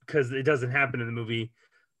because it doesn't happen in the movie,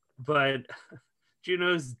 but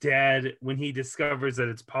Juno's dad, when he discovers that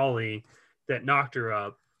it's Polly that knocked her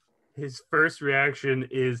up, his first reaction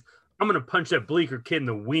is, I'm going to punch that Bleeker kid in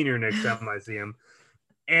the wiener next time I see him.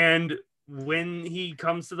 And when he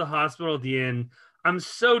comes to the hospital at the end, I'm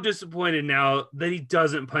so disappointed now that he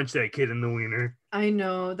doesn't punch that kid in the wiener. I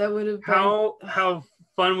know, that would have been... How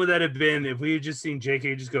fun would that have been if we had just seen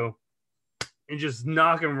JK just go and just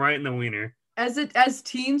knock him right in the wiener? As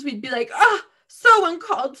teens, we'd be like, so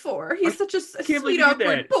uncalled for. He's such a sweet,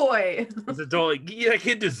 awkward boy. As an adult, like, yeah, that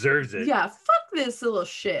kid deserves it. Yeah, fuck this little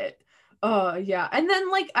shit. Oh, yeah. And then,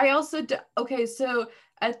 like, I also... Okay, so...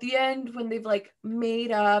 At the end, when they've like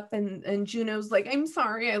made up and Juno's like, I'm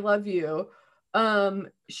sorry, I love you.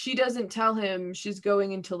 She doesn't tell him she's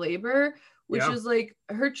going into labor, which is like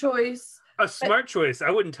her choice. A smart choice.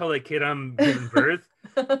 I wouldn't tell that kid I'm giving birth.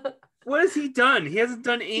 What has he done? He hasn't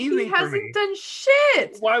done anything for me. He hasn't done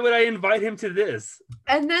shit. Why would I invite him to this?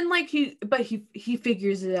 And then like he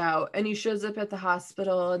figures it out, and he shows up at the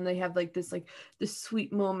hospital, and they have like this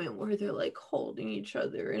sweet moment where they're like holding each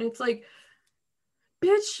other, and it's like,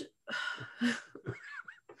 bitch.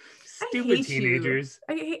 Stupid teenagers.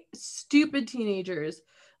 I hate stupid teenagers.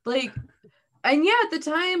 Like, and yeah, at the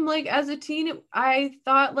time, like as a teen, I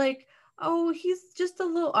thought like, oh, he's just a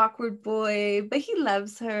little awkward boy, but he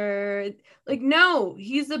loves her. Like, no,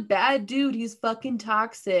 he's a bad dude. He's fucking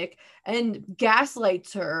toxic and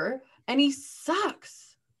gaslights her, and he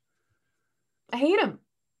sucks. I hate him.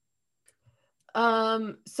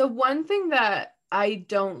 So one thing that I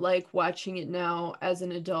don't like watching it now as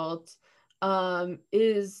an adult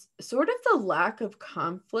is sort of the lack of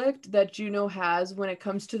conflict that Juno has when it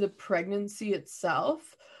comes to the pregnancy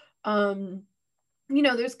itself.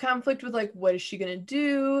 There's conflict with like, what is she gonna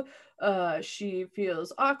do? She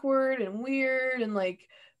feels awkward and weird and like,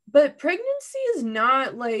 but pregnancy is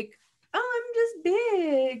not like, oh, I'm just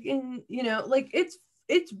big and like it's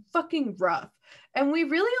fucking rough. And we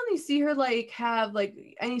really only see her like have like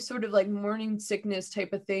any sort of like morning sickness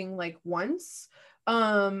type of thing like once.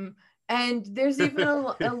 And there's even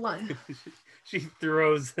a line. She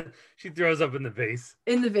throws up in the vase.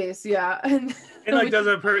 In the vase, yeah. And like does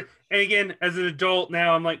it and again, as an adult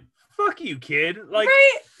now, I'm like, fuck you, kid. Like,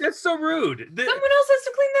 right? That's so rude. Someone else has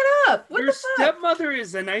to clean that up. What your the fuck? stepmother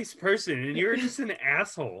is a nice person and you're just an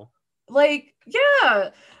asshole. Like, yeah.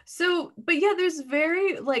 So, but yeah, there's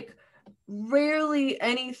very like rarely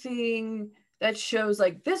anything that shows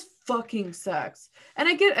like this fucking sucks. And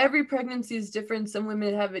I get every pregnancy is different. Some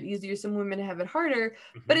women have it easier, some women have it harder,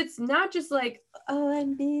 but it's not just like, oh,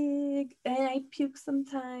 I'm big and I puke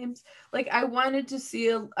sometimes. Like I wanted to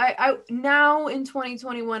see I now in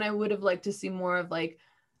 2021 I would have liked to see more of like,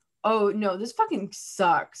 oh no, this fucking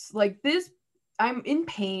sucks. Like this, I'm in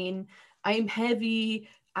pain, I'm heavy,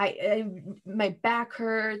 I my back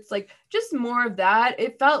hurts, like just more of that.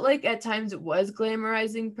 It felt like at times it was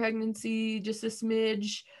glamorizing pregnancy just a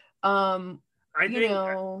smidge. I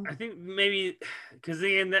think maybe because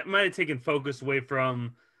again that might have taken focus away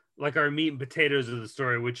from like our meat and potatoes of the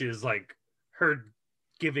story, which is like her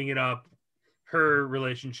giving it up, her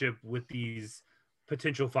relationship with these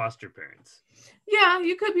potential foster parents. Yeah,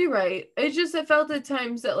 you could be right. I felt at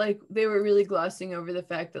times that like they were really glossing over the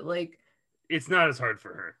fact that like it's not as hard for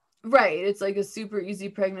her. Right. It's like a super easy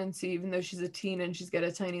pregnancy, even though she's a teen and she's got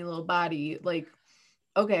a tiny little body. Like,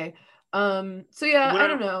 okay. So yeah, I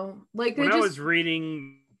don't know. Like when I was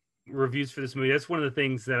reading reviews for this movie, that's one of the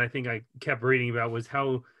things that I think I kept reading about was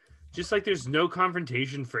how just like there's no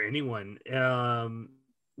confrontation for anyone.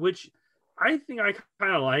 Which I think I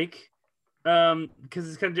kind of like. Because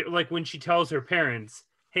it's kind of like when she tells her parents,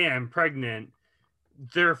 hey, I'm pregnant,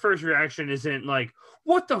 their first reaction isn't like,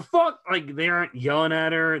 what the fuck? Like they aren't yelling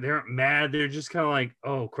at her, they aren't mad, they're just kind of like,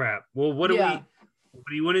 oh crap, well what do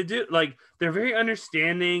you want to do? Like they're very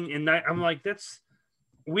understanding, and I'm like,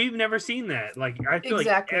 we've never seen that. Like I feel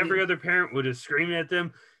like every other parent would have screamed at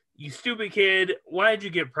them, you stupid kid, why did you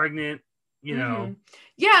get pregnant? Yeah,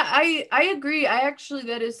 I agree.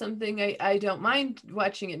 That is something I don't mind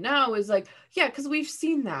watching it now, is like, yeah, because we've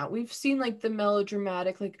seen like the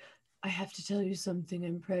melodramatic, like, I have to tell you something,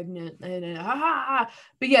 I'm pregnant, and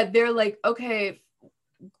but yeah, they're like, okay,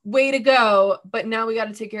 way to go, but now we got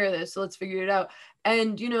to take care of this, so let's figure it out.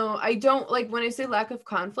 And I don't like, when I say lack of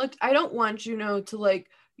conflict, I don't want to like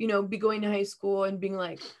be going to high school and being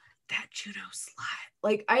like, that judo slut,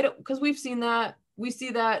 like I don't, because we see that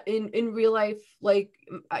in real life, like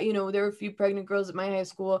there were a few pregnant girls at my high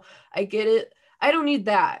school. I get it, I don't need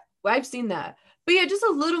that, I've seen that. But yeah, just a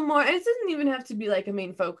little more. It doesn't even have to be like a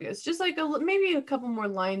main focus. Just like maybe a couple more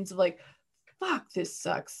lines of like, fuck, this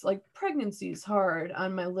sucks. Like pregnancy is hard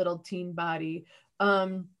on my little teen body.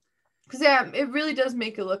 Because yeah, it really does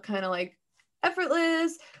make it look kind of like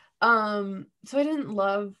effortless. So I didn't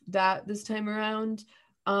love that this time around.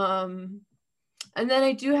 And then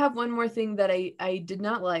I do have one more thing that I did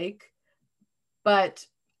not like, but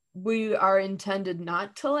we are intended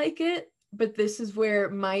not to like it. But this is where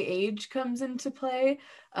my age comes into play,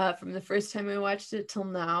 from the first time I watched it till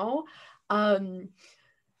now. The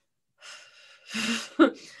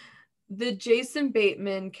Jason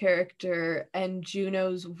Bateman character and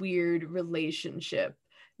Juno's weird relationship.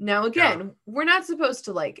 Now, again, we're not supposed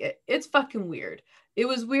to like it. It's fucking weird. It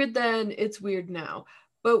was weird then, it's weird now.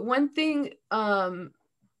 But one thing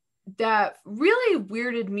that really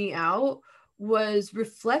weirded me out was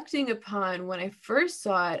reflecting upon when I first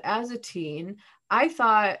saw it as a teen. I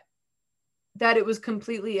thought that it was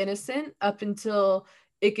completely innocent up until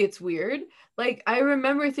it gets weird. Like I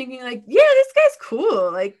remember thinking like, yeah, this guy's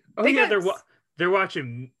cool. Like, they're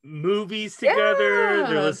watching movies together. Yeah.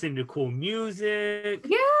 They're listening to cool music.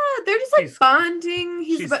 Yeah, they're just like bonding.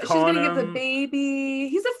 She's gonna give the baby.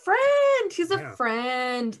 He's a friend. He's a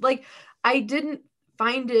friend. Like I didn't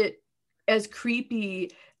find it as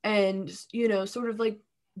creepy and sort of like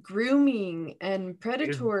grooming and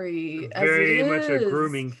predatory. It's very much a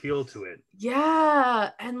grooming feel to it. Yeah,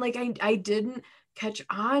 and like I didn't catch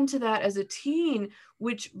on to that as a teen,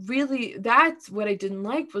 which really, that's what I didn't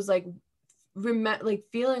like, was like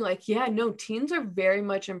feeling like, yeah, no, teens are very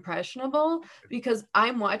much impressionable, because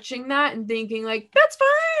I'm watching that and thinking like, that's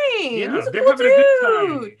fine. Yeah, he's a they're cool having a good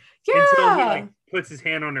time. Yeah. Until puts his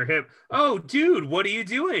hand on her hip. Oh, dude, what are you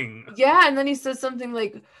doing? Yeah, and then he says something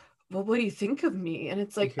like, well, what do you think of me? And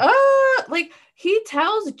it's like, like he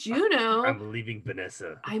tells Juno, I'm leaving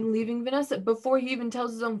Vanessa. I'm leaving Vanessa before he even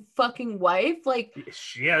tells his own fucking wife. Like,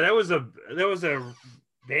 yeah, that was a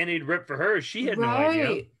Band-Aid rip for her. She had no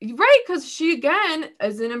idea. Right, because she, again,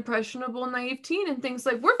 is an impressionable, naive teen and thinks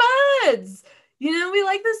like, we're buds. You know, we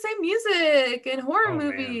like the same music and horror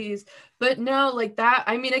movies. Man. But no, like that,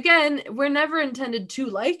 I mean, again, we're never intended to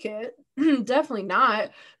like it. Definitely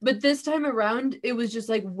not. But this time around, it was just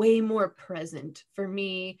like way more present for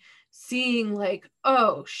me, seeing like,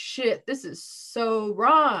 oh shit, this is so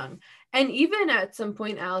wrong. And even at some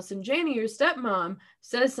point, Allison Janney, your stepmom,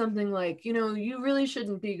 says something like, you know, you really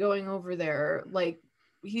shouldn't be going over there. Like,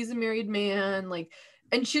 he's a married man. Like,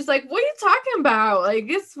 and she's like, what are you talking about? Like,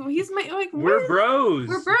 he's my, like, we're bros.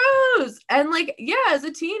 We're bros. And like, yeah, as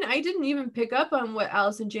a teen, I didn't even pick up on what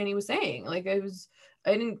Allison Janney was saying. Like, I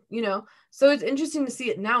didn't, you know, so it's interesting to see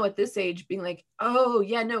it now at this age being like, oh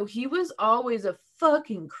yeah, no, he was always a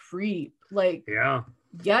fucking creep. Like, yeah,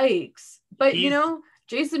 yikes. But you know,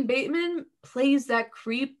 Jason Bateman plays that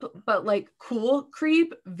creep, but like cool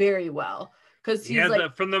creep very well. Cause he's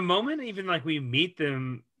like, from the moment even like we meet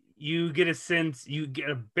them, you get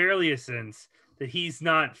barely a sense that he's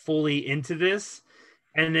not fully into this.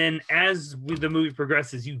 And then as the movie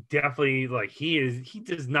progresses, you definitely like, he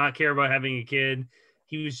does not care about having a kid.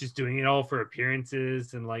 He was just doing it all for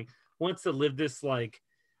appearances and like wants to live this like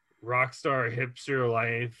rock star hipster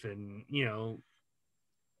life. And, you know,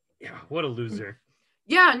 yeah, what a loser.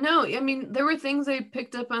 Yeah, no, I mean, there were things I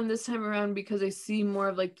picked up on this time around because I see more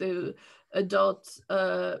of like the adult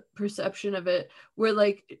perception of it, where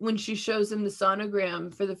like when she shows him the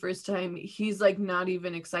sonogram for the first time, he's like not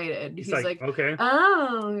even excited. He's like okay.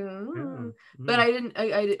 Oh, but I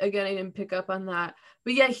didn't pick up on that.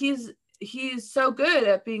 But yeah, he's so good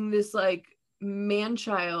at being this like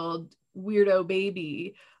man-child weirdo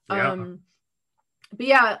baby. Yeah. But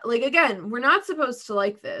yeah, like again, we're not supposed to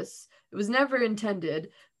like this. It was never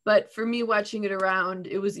intended. But for me watching it around,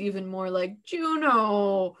 it was even more like,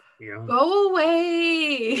 Juno, go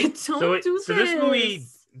away. Don't do this. So this movie,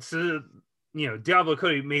 you know, Diablo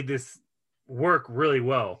Cody made this work really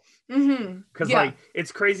well. Because like,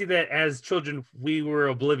 it's crazy that as children, we were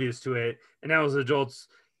oblivious to it. And now as adults,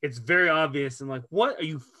 it's very obvious. And like, what are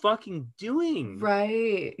you fucking doing?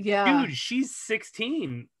 Right. Yeah. Dude, she's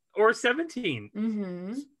 16 or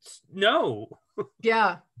 17. No.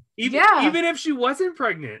 Yeah. Even if she wasn't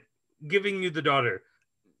pregnant, giving you the daughter.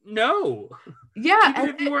 No. Yeah. Even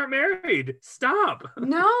if you weren't married, stop.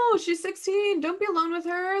 No, she's 16. Don't be alone with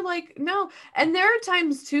her. Like, no. And there are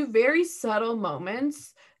times too, very subtle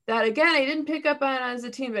moments that again, I didn't pick up on as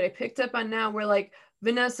a teen, but I picked up on now where like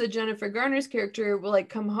Vanessa, Jennifer Garner's character, will like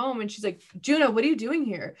come home and she's like, Juno, what are you doing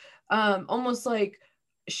here? Almost like,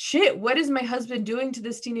 shit, what is my husband doing to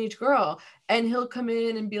this teenage girl? And he'll come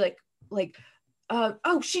in and be like,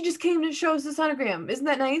 oh, she just came to show us the sonogram. Isn't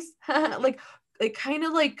that nice? like kind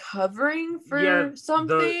of like covering for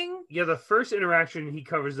something. The first interaction, he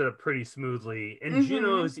covers it up pretty smoothly. And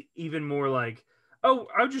Juno is even more like, oh,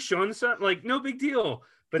 I was just showing the sun. Like, no big deal.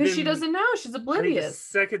 But then she doesn't know. She's oblivious.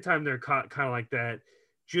 The second time they're kind of like that,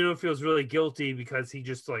 Juno feels really guilty because he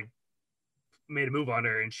just like made a move on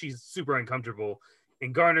her and she's super uncomfortable.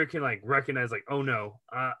 And Garner can like recognize like, oh no,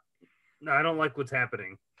 I don't like what's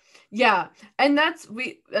happening. Yeah. And that's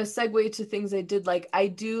a segue to things I did like. I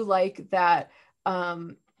do like that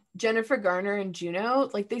Jennifer Garner and Juno,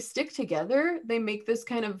 like they stick together. They make this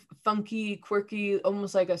kind of funky, quirky,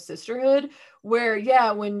 almost like a sisterhood where,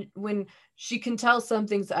 yeah, when she can tell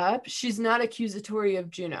something's up, she's not accusatory of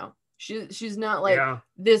Juno. She's not like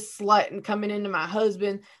this slut and coming into my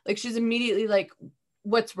husband. Like she's immediately like,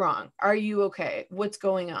 what's wrong? Are you okay? What's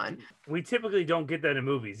going on? We typically don't get that in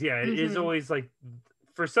movies. Yeah, it is always like,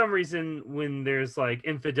 for some reason, when there's like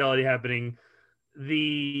infidelity happening,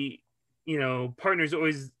 the, you know, partner's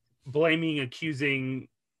always accusing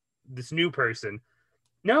this new person.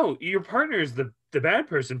 No, your partner is the bad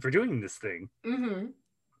person for doing this thing.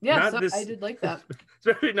 Yeah, I did like that.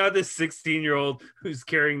 Especially not this 16-year-old who's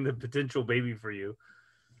carrying the potential baby for you.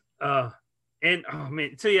 And oh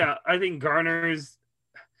man, so yeah, I think Garner's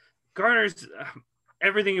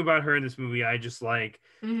everything about her in this movie I just like.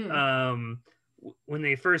 When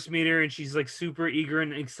they first meet her and she's like super eager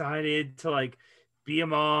and excited to like be a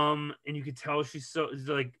mom, and you could tell she's so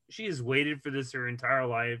like she has waited for this her entire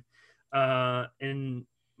life. And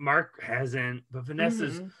Mark hasn't, but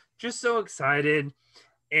Vanessa's just so excited.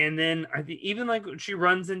 And then I think even like when she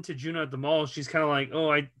runs into Juno at the mall, she's kind of like, oh,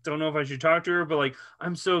 I don't know if I should talk to her, but like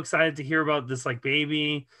I'm so excited to hear about this like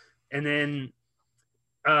baby. And then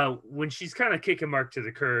when she's kind of kicking Mark to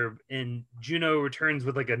the curb and Juno returns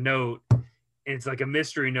with like a note, and it's like a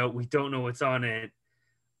mystery note, we don't know what's on it.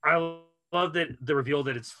 I love that the reveal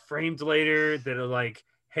that it's framed later, that are like,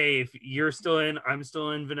 hey, if you're still in, I'm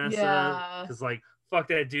still in, Vanessa, because like fuck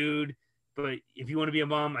that dude, but if you want to be a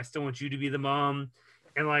mom, I still want you to be the mom.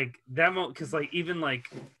 And like that moment, because like even like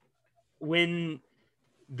when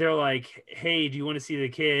they're like, hey, do you want to see the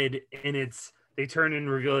kid, and it's they turn and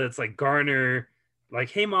reveal that it's like Garner, like,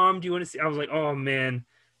 hey mom, do you want to see? I was like, oh man,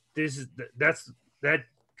 that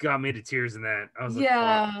got me to tears in that. I was like,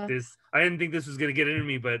 fuck, this, I didn't think this was gonna get into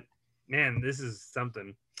me, but man, this is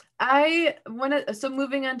something. I want to, so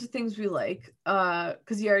moving on to things we like,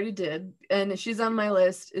 because you already did, and she's on my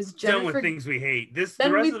list, is Jennifer. Done with things we hate. The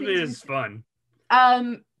rest of it is fun.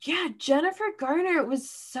 Yeah, Jennifer Garner was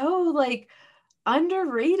so like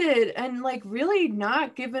underrated and like really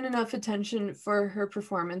not given enough attention for her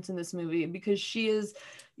performance in this movie, because she is,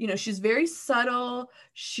 you know, she's very subtle,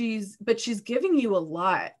 but she's giving you a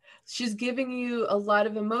lot. She's giving you a lot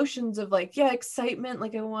of emotions of like, yeah, excitement,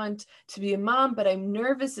 like I want to be a mom, but I'm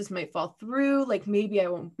nervous this might fall through, like maybe I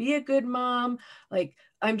won't be a good mom, like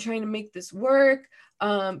I'm trying to make this work.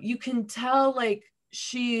 You can tell like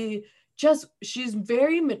she's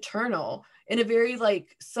very maternal in a very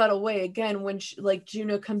like subtle way. Again, when like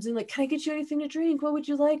Juno comes in, like, can I get you anything to drink? What would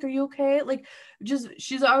you like? Are you okay? Like, just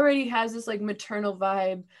she's already has this like maternal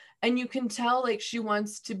vibe, and you can tell like she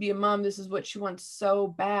wants to be a mom. This is what she wants so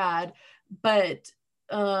bad, but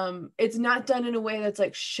it's not done in a way that's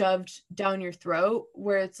like shoved down your throat,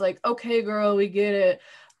 where it's like, okay, girl, we get it.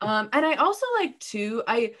 And I also like too,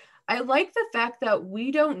 I like the fact that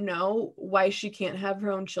we don't know why she can't have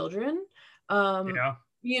her own children. Yeah.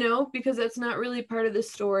 You know, because that's not really part of the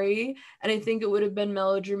story. And I think it would have been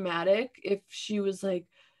melodramatic if she was like,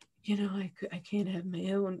 you know, I can't have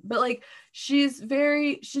my own. But like,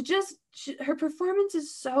 her performance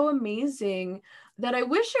is so amazing that I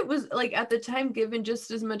wish it was like at the time given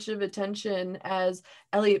just as much of attention as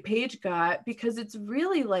Elliot Page got, because it's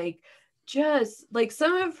really like, just like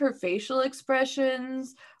some of her facial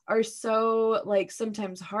expressions are so like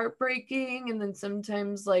sometimes heartbreaking, and then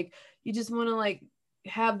sometimes like you just want to like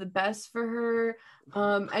have the best for her.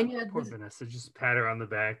 And yeah, poor Vanessa, just pat her on the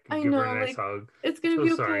back and I give know, her a nice like, hug. it's gonna So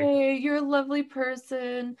be okay. sorry. You're a lovely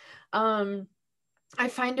person. I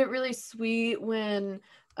find it really sweet when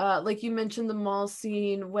like you mentioned the mall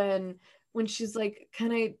scene when she's like,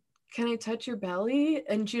 can I touch your belly?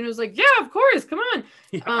 And Juno's like, yeah, of course, come on.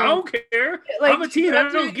 Yeah, I don't care. Like, I'm a teen. I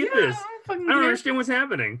don't get this. I I don't understand what's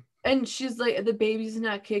happening. And she's like, the baby's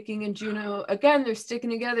not kicking, and Juno, again, they're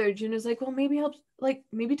sticking together. Juno's like, well, maybe helps, like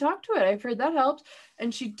maybe talk to it. I've heard that helps.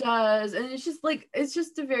 And she does. And it's just like, it's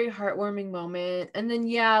just a very heartwarming moment. And then,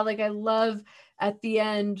 yeah, like I love at the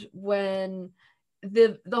end when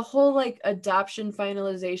the whole like adoption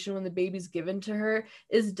finalization, when the baby's given to her,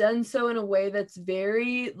 is done so in a way that's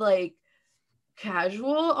very like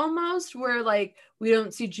casual almost, where like we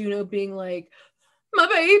don't see Juno being like, my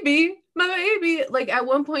baby. Like at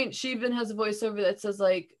one point she even has a voiceover that says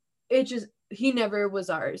like, he never was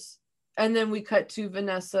ours. And then we cut to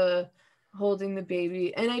Vanessa holding the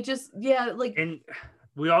baby, and I just, yeah, like, and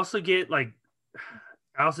we also get like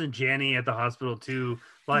Allison Janney at the hospital too,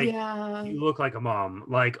 like, yeah, you look like a mom,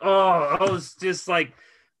 like, oh, I was just like,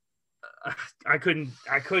 I couldn't,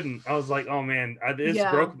 I was like, oh man,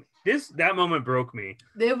 broke me. That moment broke me.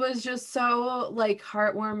 It was just so like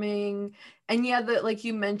heartwarming. And yeah, that, like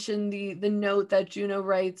you mentioned, the note that Juno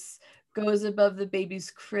writes goes above the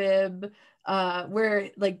baby's crib, where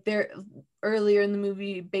like they're earlier in the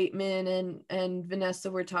movie, Bateman and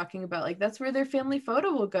Vanessa were talking about like that's where their family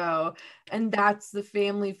photo will go, and that's the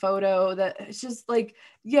family photo that it's just like,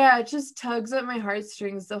 yeah, it just tugs at my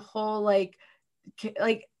heartstrings. The whole like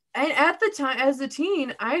and at the time, as a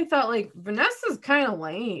teen, I thought like Vanessa's kind of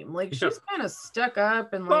lame. Like she's kind of stuck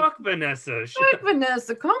up and like, fuck Vanessa,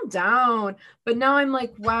 calm down. But now I'm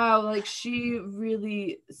like, wow, like she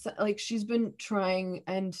really, like she's been trying,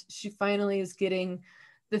 and she finally is getting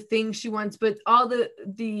the thing she wants. But all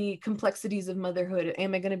the complexities of motherhood.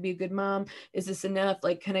 Am I going to be a good mom? Is this enough?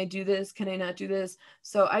 Like, can I do this? Can I not do this?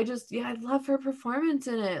 So I love her performance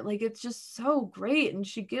in it. Like it's just so great, and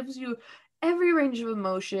she gives you every range of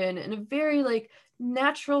emotion in a very like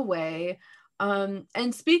natural way.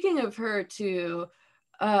 And speaking of her too,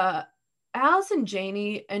 Allison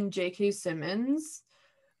Janney and J.K. Simmons,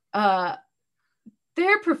 their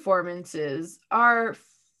performances are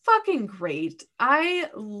fucking great. I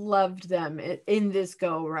loved them in this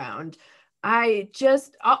go around. I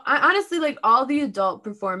honestly, like, all the adult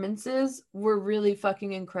performances were really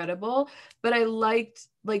fucking incredible, but I liked,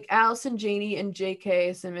 like, Allison Janney and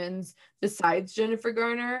J.K. Simmons, besides Jennifer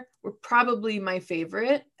Garner, were probably my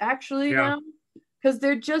favorite, actually, Yeah. now, because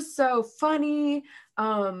they're just so funny,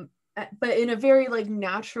 but in a very, like,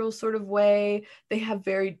 natural sort of way. They have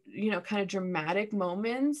very, kind of dramatic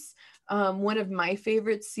moments. One of my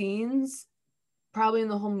favorite scenes, probably in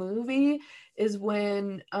the whole movie, is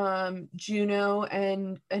when Juno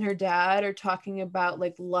and her dad are talking about,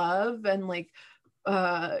 like, love, and, like,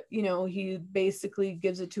 he basically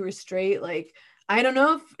gives it to her straight, like, I don't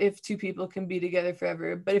know if two people can be together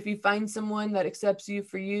forever, but if you find someone that accepts you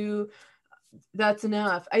for you, that's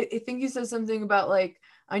enough. I think he says something about, like,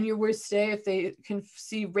 on your worst day, if they can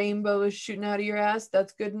see rainbows shooting out of your ass,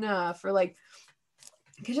 that's good enough. Or, like,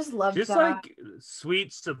 I just love Just that. like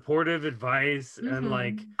sweet, supportive advice, and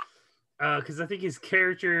like, Mhm. because I think his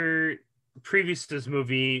character previous to this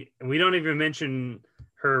movie, and we don't even mention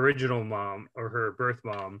her original mom or her birth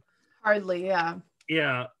mom. Hardly, yeah.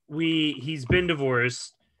 Yeah, he's been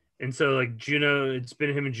divorced, and so like Juno, it's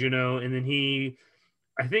been him and Juno, and then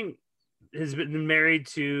I think, has been married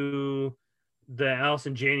to the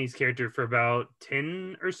Allison Janney's character for about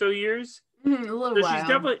 10 or so years. A little So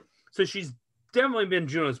while. she's definitely been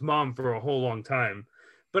Juno's mom for a whole long time.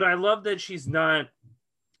 But I love that she's not,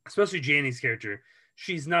 especially Janney's character,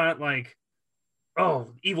 she's not like,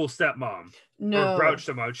 oh, evil stepmom No. or grouch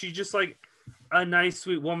stepmom. She's just like a nice,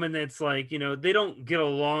 sweet woman that's like, they don't get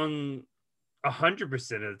along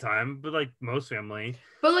 100% of the time, but like most family.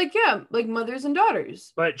 But, like, yeah, like mothers and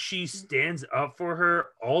daughters. But she stands up for her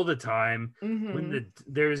all the time. Mhm. When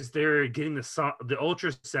they're getting the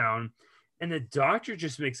ultrasound, and the doctor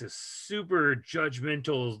just makes a super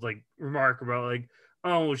judgmental, like, remark about, like,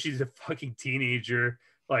 oh, well, she's a fucking teenager,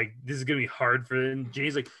 like, this is gonna be hard for them. And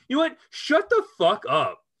Jay's like, you know what? Shut the fuck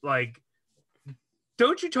up. Like,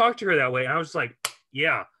 don't you talk to her that way. And I was like,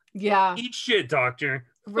 yeah. Eat shit, doctor.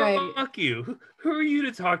 Right. Fuck you. Who are you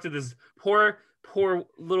to talk to this poor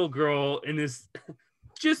little girl in this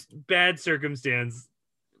just bad circumstance?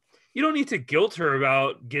 You don't need to guilt her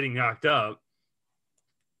about getting knocked up.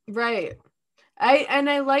 Right.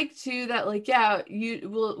 I like too that, like, yeah,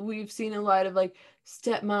 we've seen a lot of, like,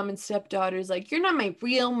 stepmom and stepdaughters, like, you're not my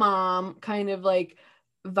real mom kind of, like,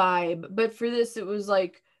 vibe. But for this, it was,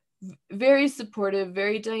 like, very supportive,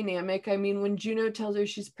 very dynamic. I mean, when Juno tells her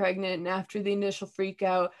she's pregnant, and after the initial freak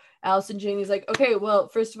out, Allison Janney's like, okay, well,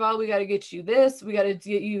 first of all, we got to get you this, we got to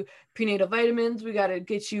get you prenatal vitamins, we got to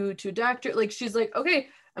get you to a doctor. Like, she's like, okay,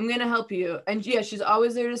 I'm gonna help you. And yeah, she's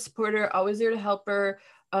always there to support her, always there to help her.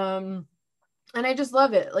 And I just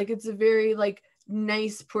love it. Like, it's a very, like,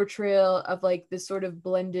 nice portrayal of, like, this sort of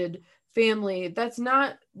blended family that's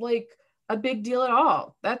not, like, a big deal at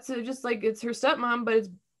all. That's just, like, it's her stepmom, but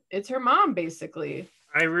it's her mom, basically.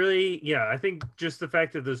 I think just the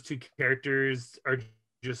fact that those two characters are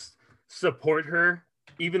just support her,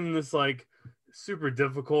 even in this, like, super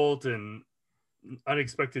difficult and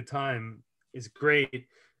unexpected time, is great.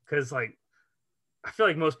 Because, like, I feel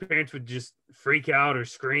like most parents would just freak out or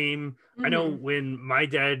scream. I know when my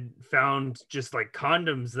dad found just, like,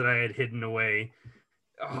 condoms that I had hidden away,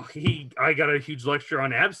 I got a huge lecture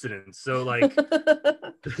on abstinence. So, like,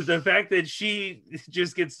 the fact that she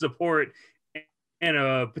just gets support and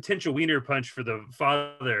a potential wiener punch for the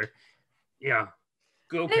father, yeah,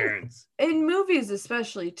 go parents. In movies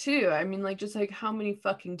especially too. I mean, like, just, like, how many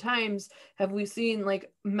fucking times have we seen,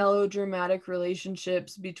 like, melodramatic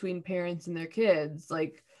relationships between parents and their kids,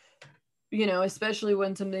 like, especially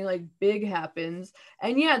when something, like, big happens,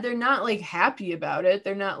 and yeah, they're not, like, happy about it.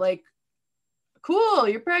 They're not like, cool,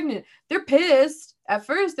 you're pregnant. They're pissed at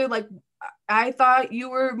first. They're like, I thought you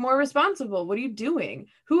were more responsible. What are you doing?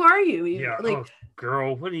 Who are you? Yeah, like,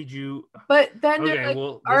 girl, what did you? But then okay, they're like,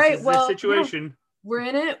 well, all right, well, situation. No, we're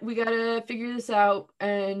in it. We gotta figure this out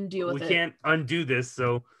and deal with it. We can't undo this.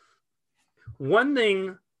 So, one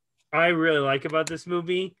thing I really like about this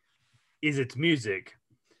movie is its music.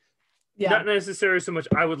 Yeah. Not necessarily so much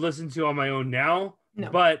I would listen to on my own now,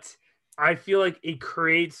 but I feel like it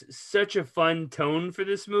creates such a fun tone for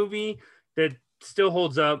this movie that still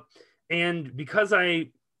holds up. And because I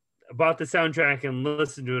bought the soundtrack and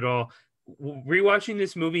listened to it all, rewatching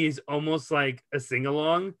this movie is almost like a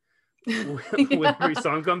sing-along. When every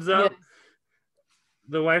song comes up. Yes.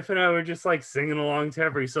 The wife and I were just, like, singing along to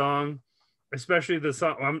every song, especially the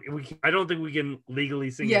song. I don't think we can legally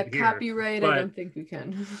sing it here. Copyright, I don't think we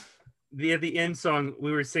can. The end song,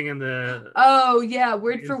 we were singing the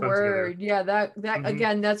word for word together. That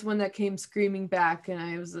again, that's one that came screaming back,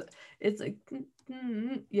 and it's like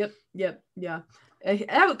yep, yeah.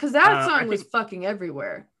 Because that song I was think- fucking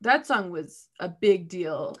everywhere. That song was a big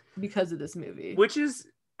deal because of this movie. Which is,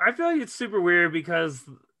 I feel like it's super weird because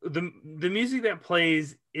the music that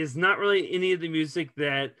plays is not really any of the music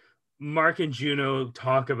that Mark and Juno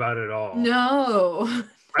talk about at all. No.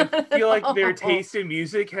 I feel like their No. taste in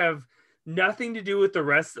music have nothing to do with the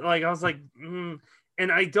rest. Like I was like, and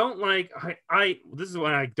I don't like. I this is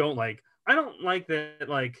what I don't like. I don't like that.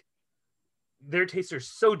 Like their tastes are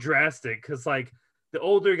so drastic because like the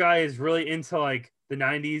older guy is really into like the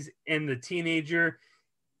 '90s, and the teenager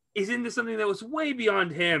is into something that was way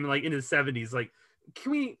beyond him, like in his '70s. Like,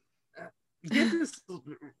 can we get this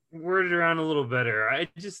worded around a little better? I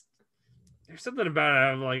just there's something about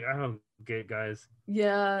it. I'm like, I don't get it, guys.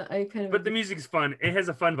 Yeah, I kind of But the music's fun. It has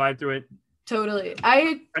a fun vibe through it. totally.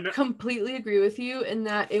 I I know- completely agree with you in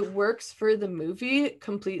that it works for the movie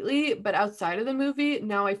completely, but outside of the movie,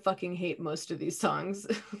 now I fucking hate most of these songs.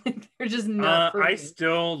 Like, they're just not for I me.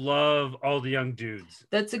 still love All the Young Dudes.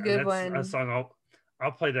 That's a And good that's one. a song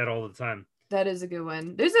I'll play that all the time. That is a good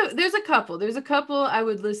one. There's a couple I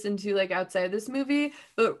would listen to like outside this movie,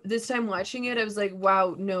 but this time watching it, I was like,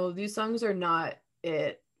 wow, no, these songs are not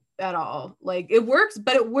it at all. Like it works,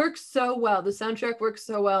 but it works so well. The soundtrack works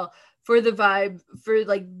so well for the vibe for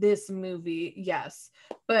like this movie, yes.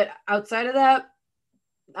 But outside of that,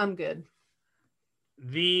 I'm good.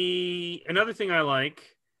 Another thing I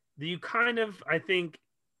like that you kind of I think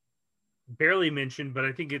barely mentioned, but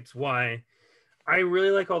I think it's why I really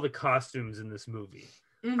like all the costumes in this movie.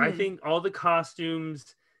 I Mhm. think all the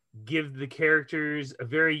costumes give the characters a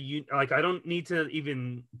very like I don't need to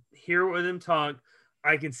even hear them talk.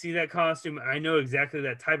 I can see that costume. I know exactly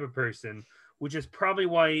that type of person, which is probably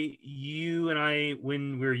why you and I,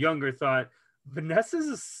 when we were younger, thought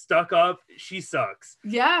Vanessa's stuck up. She sucks.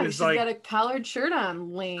 Yeah, It's she's like got a collared shirt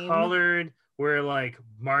on, lame. Collared, where like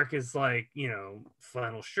Mark is like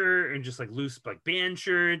flannel shirt and just like loose like band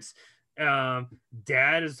shirts.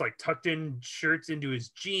 Dad is like tucked in shirts into his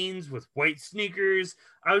jeans with white sneakers.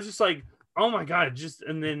 I was just like, oh my god!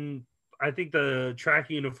 And then I think the track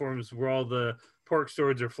uniforms where all the pork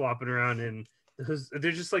swords are flopping around, and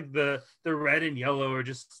they're just like the red and yellow are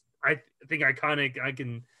just I think iconic. I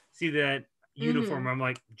can see that uniform. I'm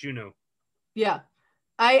like Juno. Yeah,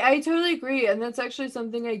 I totally agree. And that's actually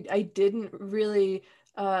something I didn't really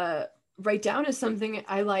write down as something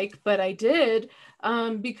I like, but I did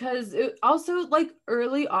because it also like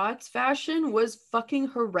early aughts fashion was fucking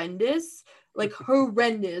horrendous. Like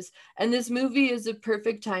horrendous. And this movie is a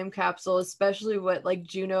perfect time capsule, especially what like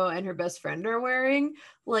Juno and her best friend are wearing.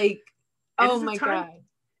 Like, oh my God.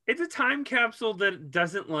 It's a time capsule that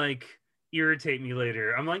doesn't like irritate me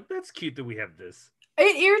later. I'm like, that's cute that we have this.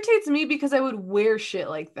 It irritates me because I would wear shit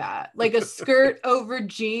like that, like a skirt over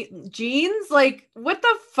jeans. Like, what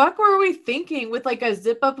the fuck were we thinking with like a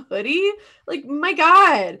zip up hoodie? Like, my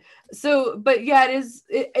God. So, but yeah,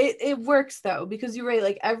 it works though, because you're right.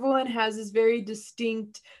 Like, everyone has this very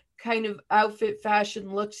distinct kind of outfit fashion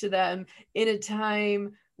look to them in a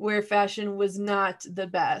time where fashion was not the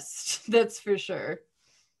best. That's for sure.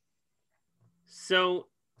 So,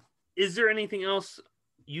 is there anything else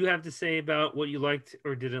you have to say about what you liked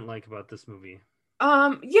or didn't like about this movie?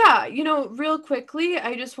 Yeah, real quickly,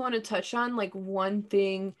 I just want to touch on like one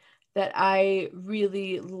thing that I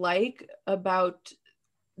really like about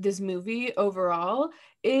this movie overall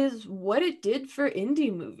is what it did for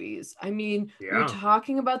indie movies. I mean, we were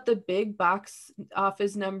talking about the big box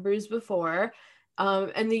office numbers before,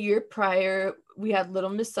 and the year prior we had Little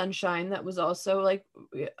Miss Sunshine that was also like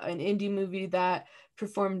an indie movie that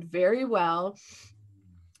performed very well.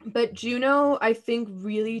 But Juno, I think,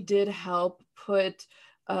 really did help put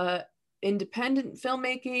independent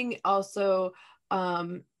filmmaking, also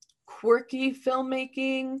quirky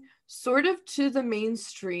filmmaking, sort of to the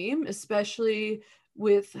mainstream, especially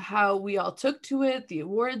with how we all took to it, the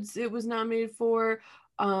awards it was nominated for,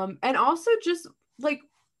 and also just like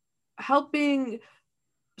helping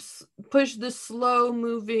push the slow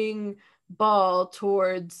moving ball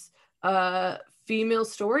towards female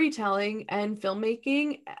storytelling and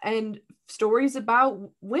filmmaking and stories about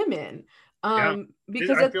women.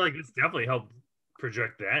 Because I feel like it's definitely helped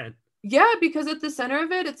project that. Yeah, because at the center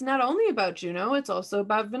of it, it's not only about Juno, it's also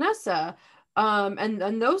about Vanessa.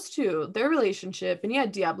 And those two, their relationship. And yeah,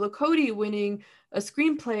 Diablo Cody winning a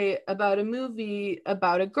screenplay about a movie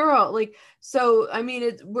about a girl. Like, so I mean,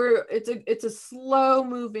 it's a slow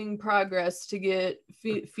moving progress to get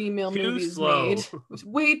female movies made.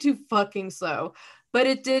 Way too fucking slow. But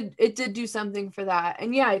it did do something for that.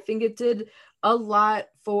 And yeah, I think it did a lot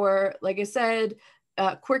for, like I said,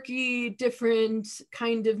 quirky, different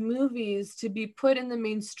kind of movies to be put in the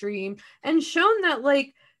mainstream and shown that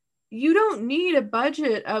like you don't need a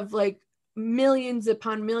budget of like millions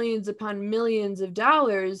upon millions upon millions of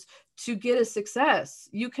dollars to get a success.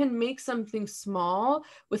 You can make something small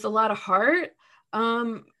with a lot of heart.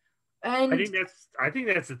 And I think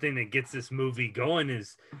that's the thing that gets this movie going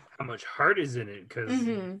is how much heart is in it, because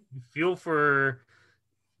you feel for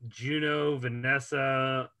Juno,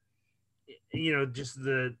 Vanessa, you know, just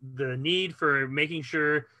the need for making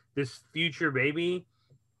sure this future baby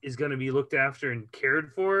is going to be looked after and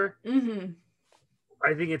cared for.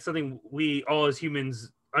 I think it's something we all as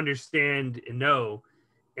humans understand and know,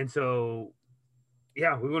 and so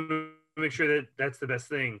yeah, we want to make sure that that's the best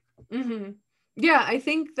thing. Yeah, I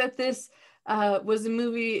think that this was a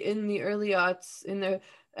movie in the early aughts,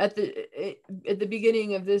 at the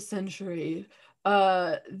beginning of this century,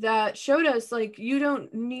 that showed us like you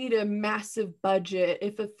don't need a massive budget.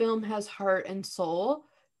 If a film has heart and soul,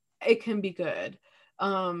 it can be good.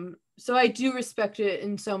 So I do respect it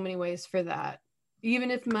in so many ways for that.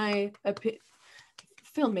 Even if my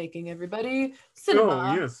filmmaking, everybody,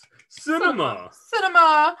 cinema. Oh yes, cinema.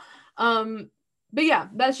 But yeah,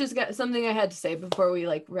 that's just something I had to say before we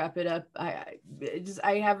like wrap it up.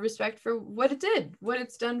 I have respect for what it did, what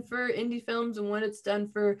it's done for indie films, and what it's done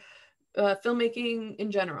for filmmaking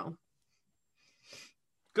in general.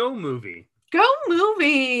 Go movie. Go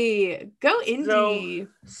movie. Go indie.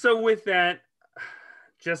 So with that,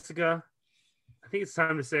 Jessica, I think it's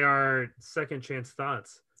time to say our second chance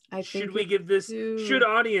thoughts. Should we give this? Should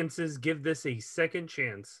audiences give this a second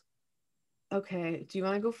chance? Okay. Do you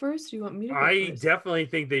want to go first? Do you want me to go I first? definitely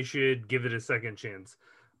think they should give it a second chance.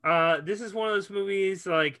 This is one of those movies,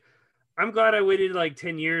 like, I'm glad I waited like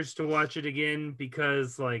 10 years to watch it again,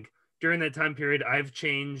 because like during that time period I've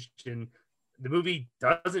changed and the movie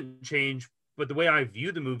doesn't change, but the way I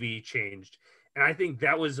view the movie changed. And I think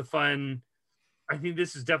that was I think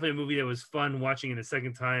this is definitely a movie that was fun watching it a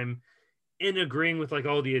second time, in agreeing with like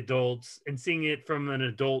all the adults and seeing it from an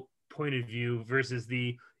adult point of view versus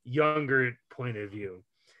the younger point of view.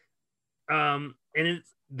 And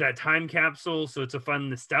it's that time capsule, so it's a fun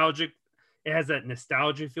nostalgic, it has that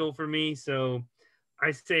nostalgia feel for me. So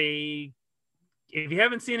I say, if you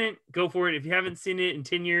haven't seen it, go for it. If you haven't seen it in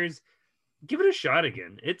 10 years, give it a shot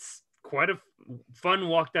again. It's quite a fun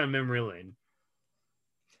walk down memory lane.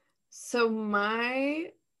 So my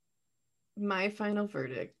final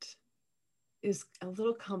verdict is a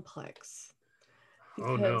little complex.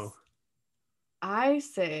 Oh no. I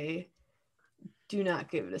say do not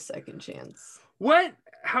give it a second chance. What?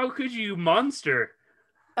 How could you, monster?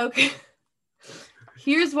 Okay.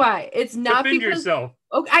 Here's why. It's not Defend because yourself.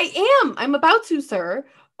 Okay, I'm about to, sir.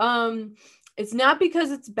 It's not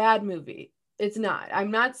because it's a bad movie. It's not.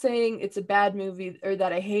 I'm not saying it's a bad movie or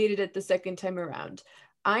that I hated it the second time around.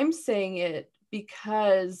 I'm saying it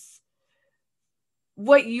because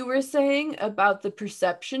what you were saying about the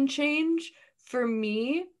perception change, for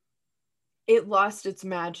me, it lost its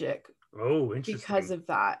magic. Oh, interesting. Because of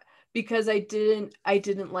that. Because I didn't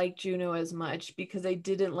like Juno as much, because I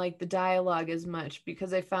didn't like the dialogue as much,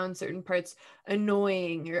 because I found certain parts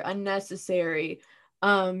annoying or unnecessary.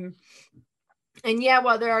 And yeah,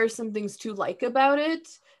 while there are some things to like about it,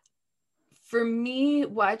 for me,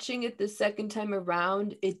 watching it the second time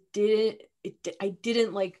around, it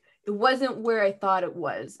wasn't where I thought it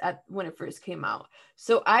was when it first came out.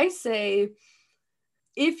 So I say,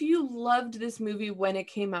 if you loved this movie when it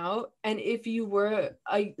came out, and if you were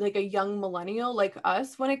a young millennial like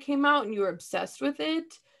us when it came out and you were obsessed with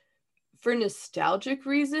it for nostalgic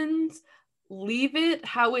reasons, leave it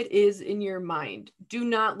how it is in your mind. Do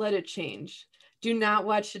not let it change. Do not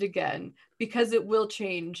watch it again, because it will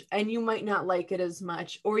change and you might not like it as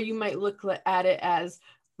much, or you might look at it as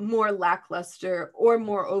more lackluster or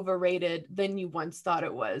more overrated than you once thought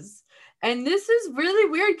it was. And this is really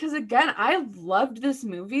weird because, again, I loved this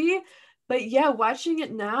movie, but yeah, watching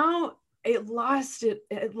it now, it lost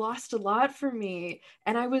a lot for me,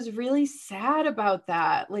 and I was really sad about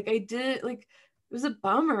that. It was a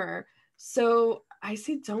bummer. So I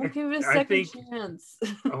say don't give it a second chance.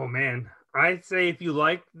 Oh man, I'd say if you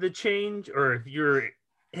like the change, or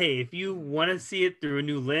if you want to see it through a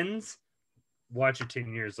new lens, watch it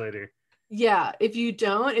 10 years later. Yeah, if you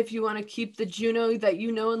want to keep the Juno that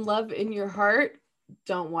you know and love in your heart,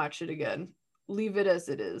 don't watch it again. Leave it as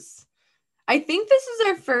it is. I think this is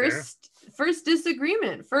our first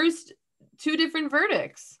disagreement. First two different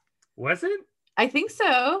verdicts. Was it? I think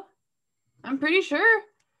so. I'm pretty sure.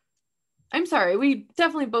 I'm sorry. We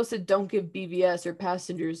definitely both said don't give BVS or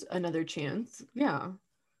Passengers another chance. Yeah.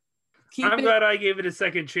 I'm glad I gave it a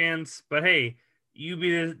second chance, but hey, you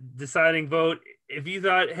be the deciding vote. If you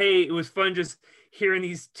thought, hey, it was fun just hearing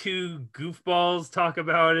these two goofballs talk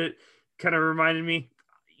about it, kind of reminded me,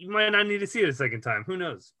 you might not need to see it a second time. Who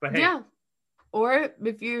knows? But hey. Yeah. Or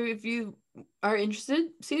if you are interested,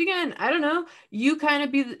 see it again. I don't know. You kind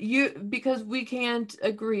of because we can't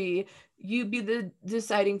agree, you be the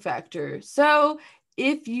deciding factor. So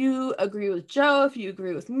if you agree with Joe, if you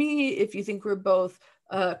agree with me, if you think we're both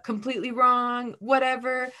completely wrong,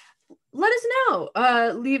 whatever, let us know.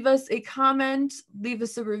 Leave us a comment, leave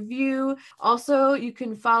us a review. Also, you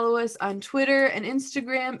can follow us on Twitter and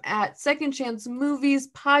Instagram at Second Chance Movies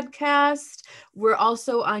Podcast. We're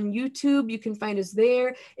also on YouTube. You can find us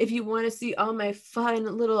there if you want to see all my fun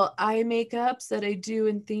little eye makeups that I do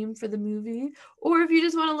in theme for the movie, or if you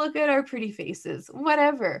just want to look at our pretty faces,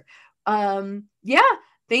 whatever. Yeah,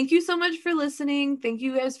 thank you so much for listening. Thank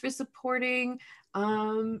you guys for supporting.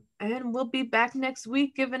 And we'll be back next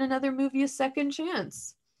week giving another movie a second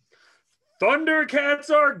chance. Thundercats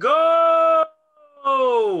are go!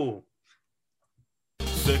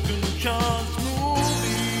 Second chance.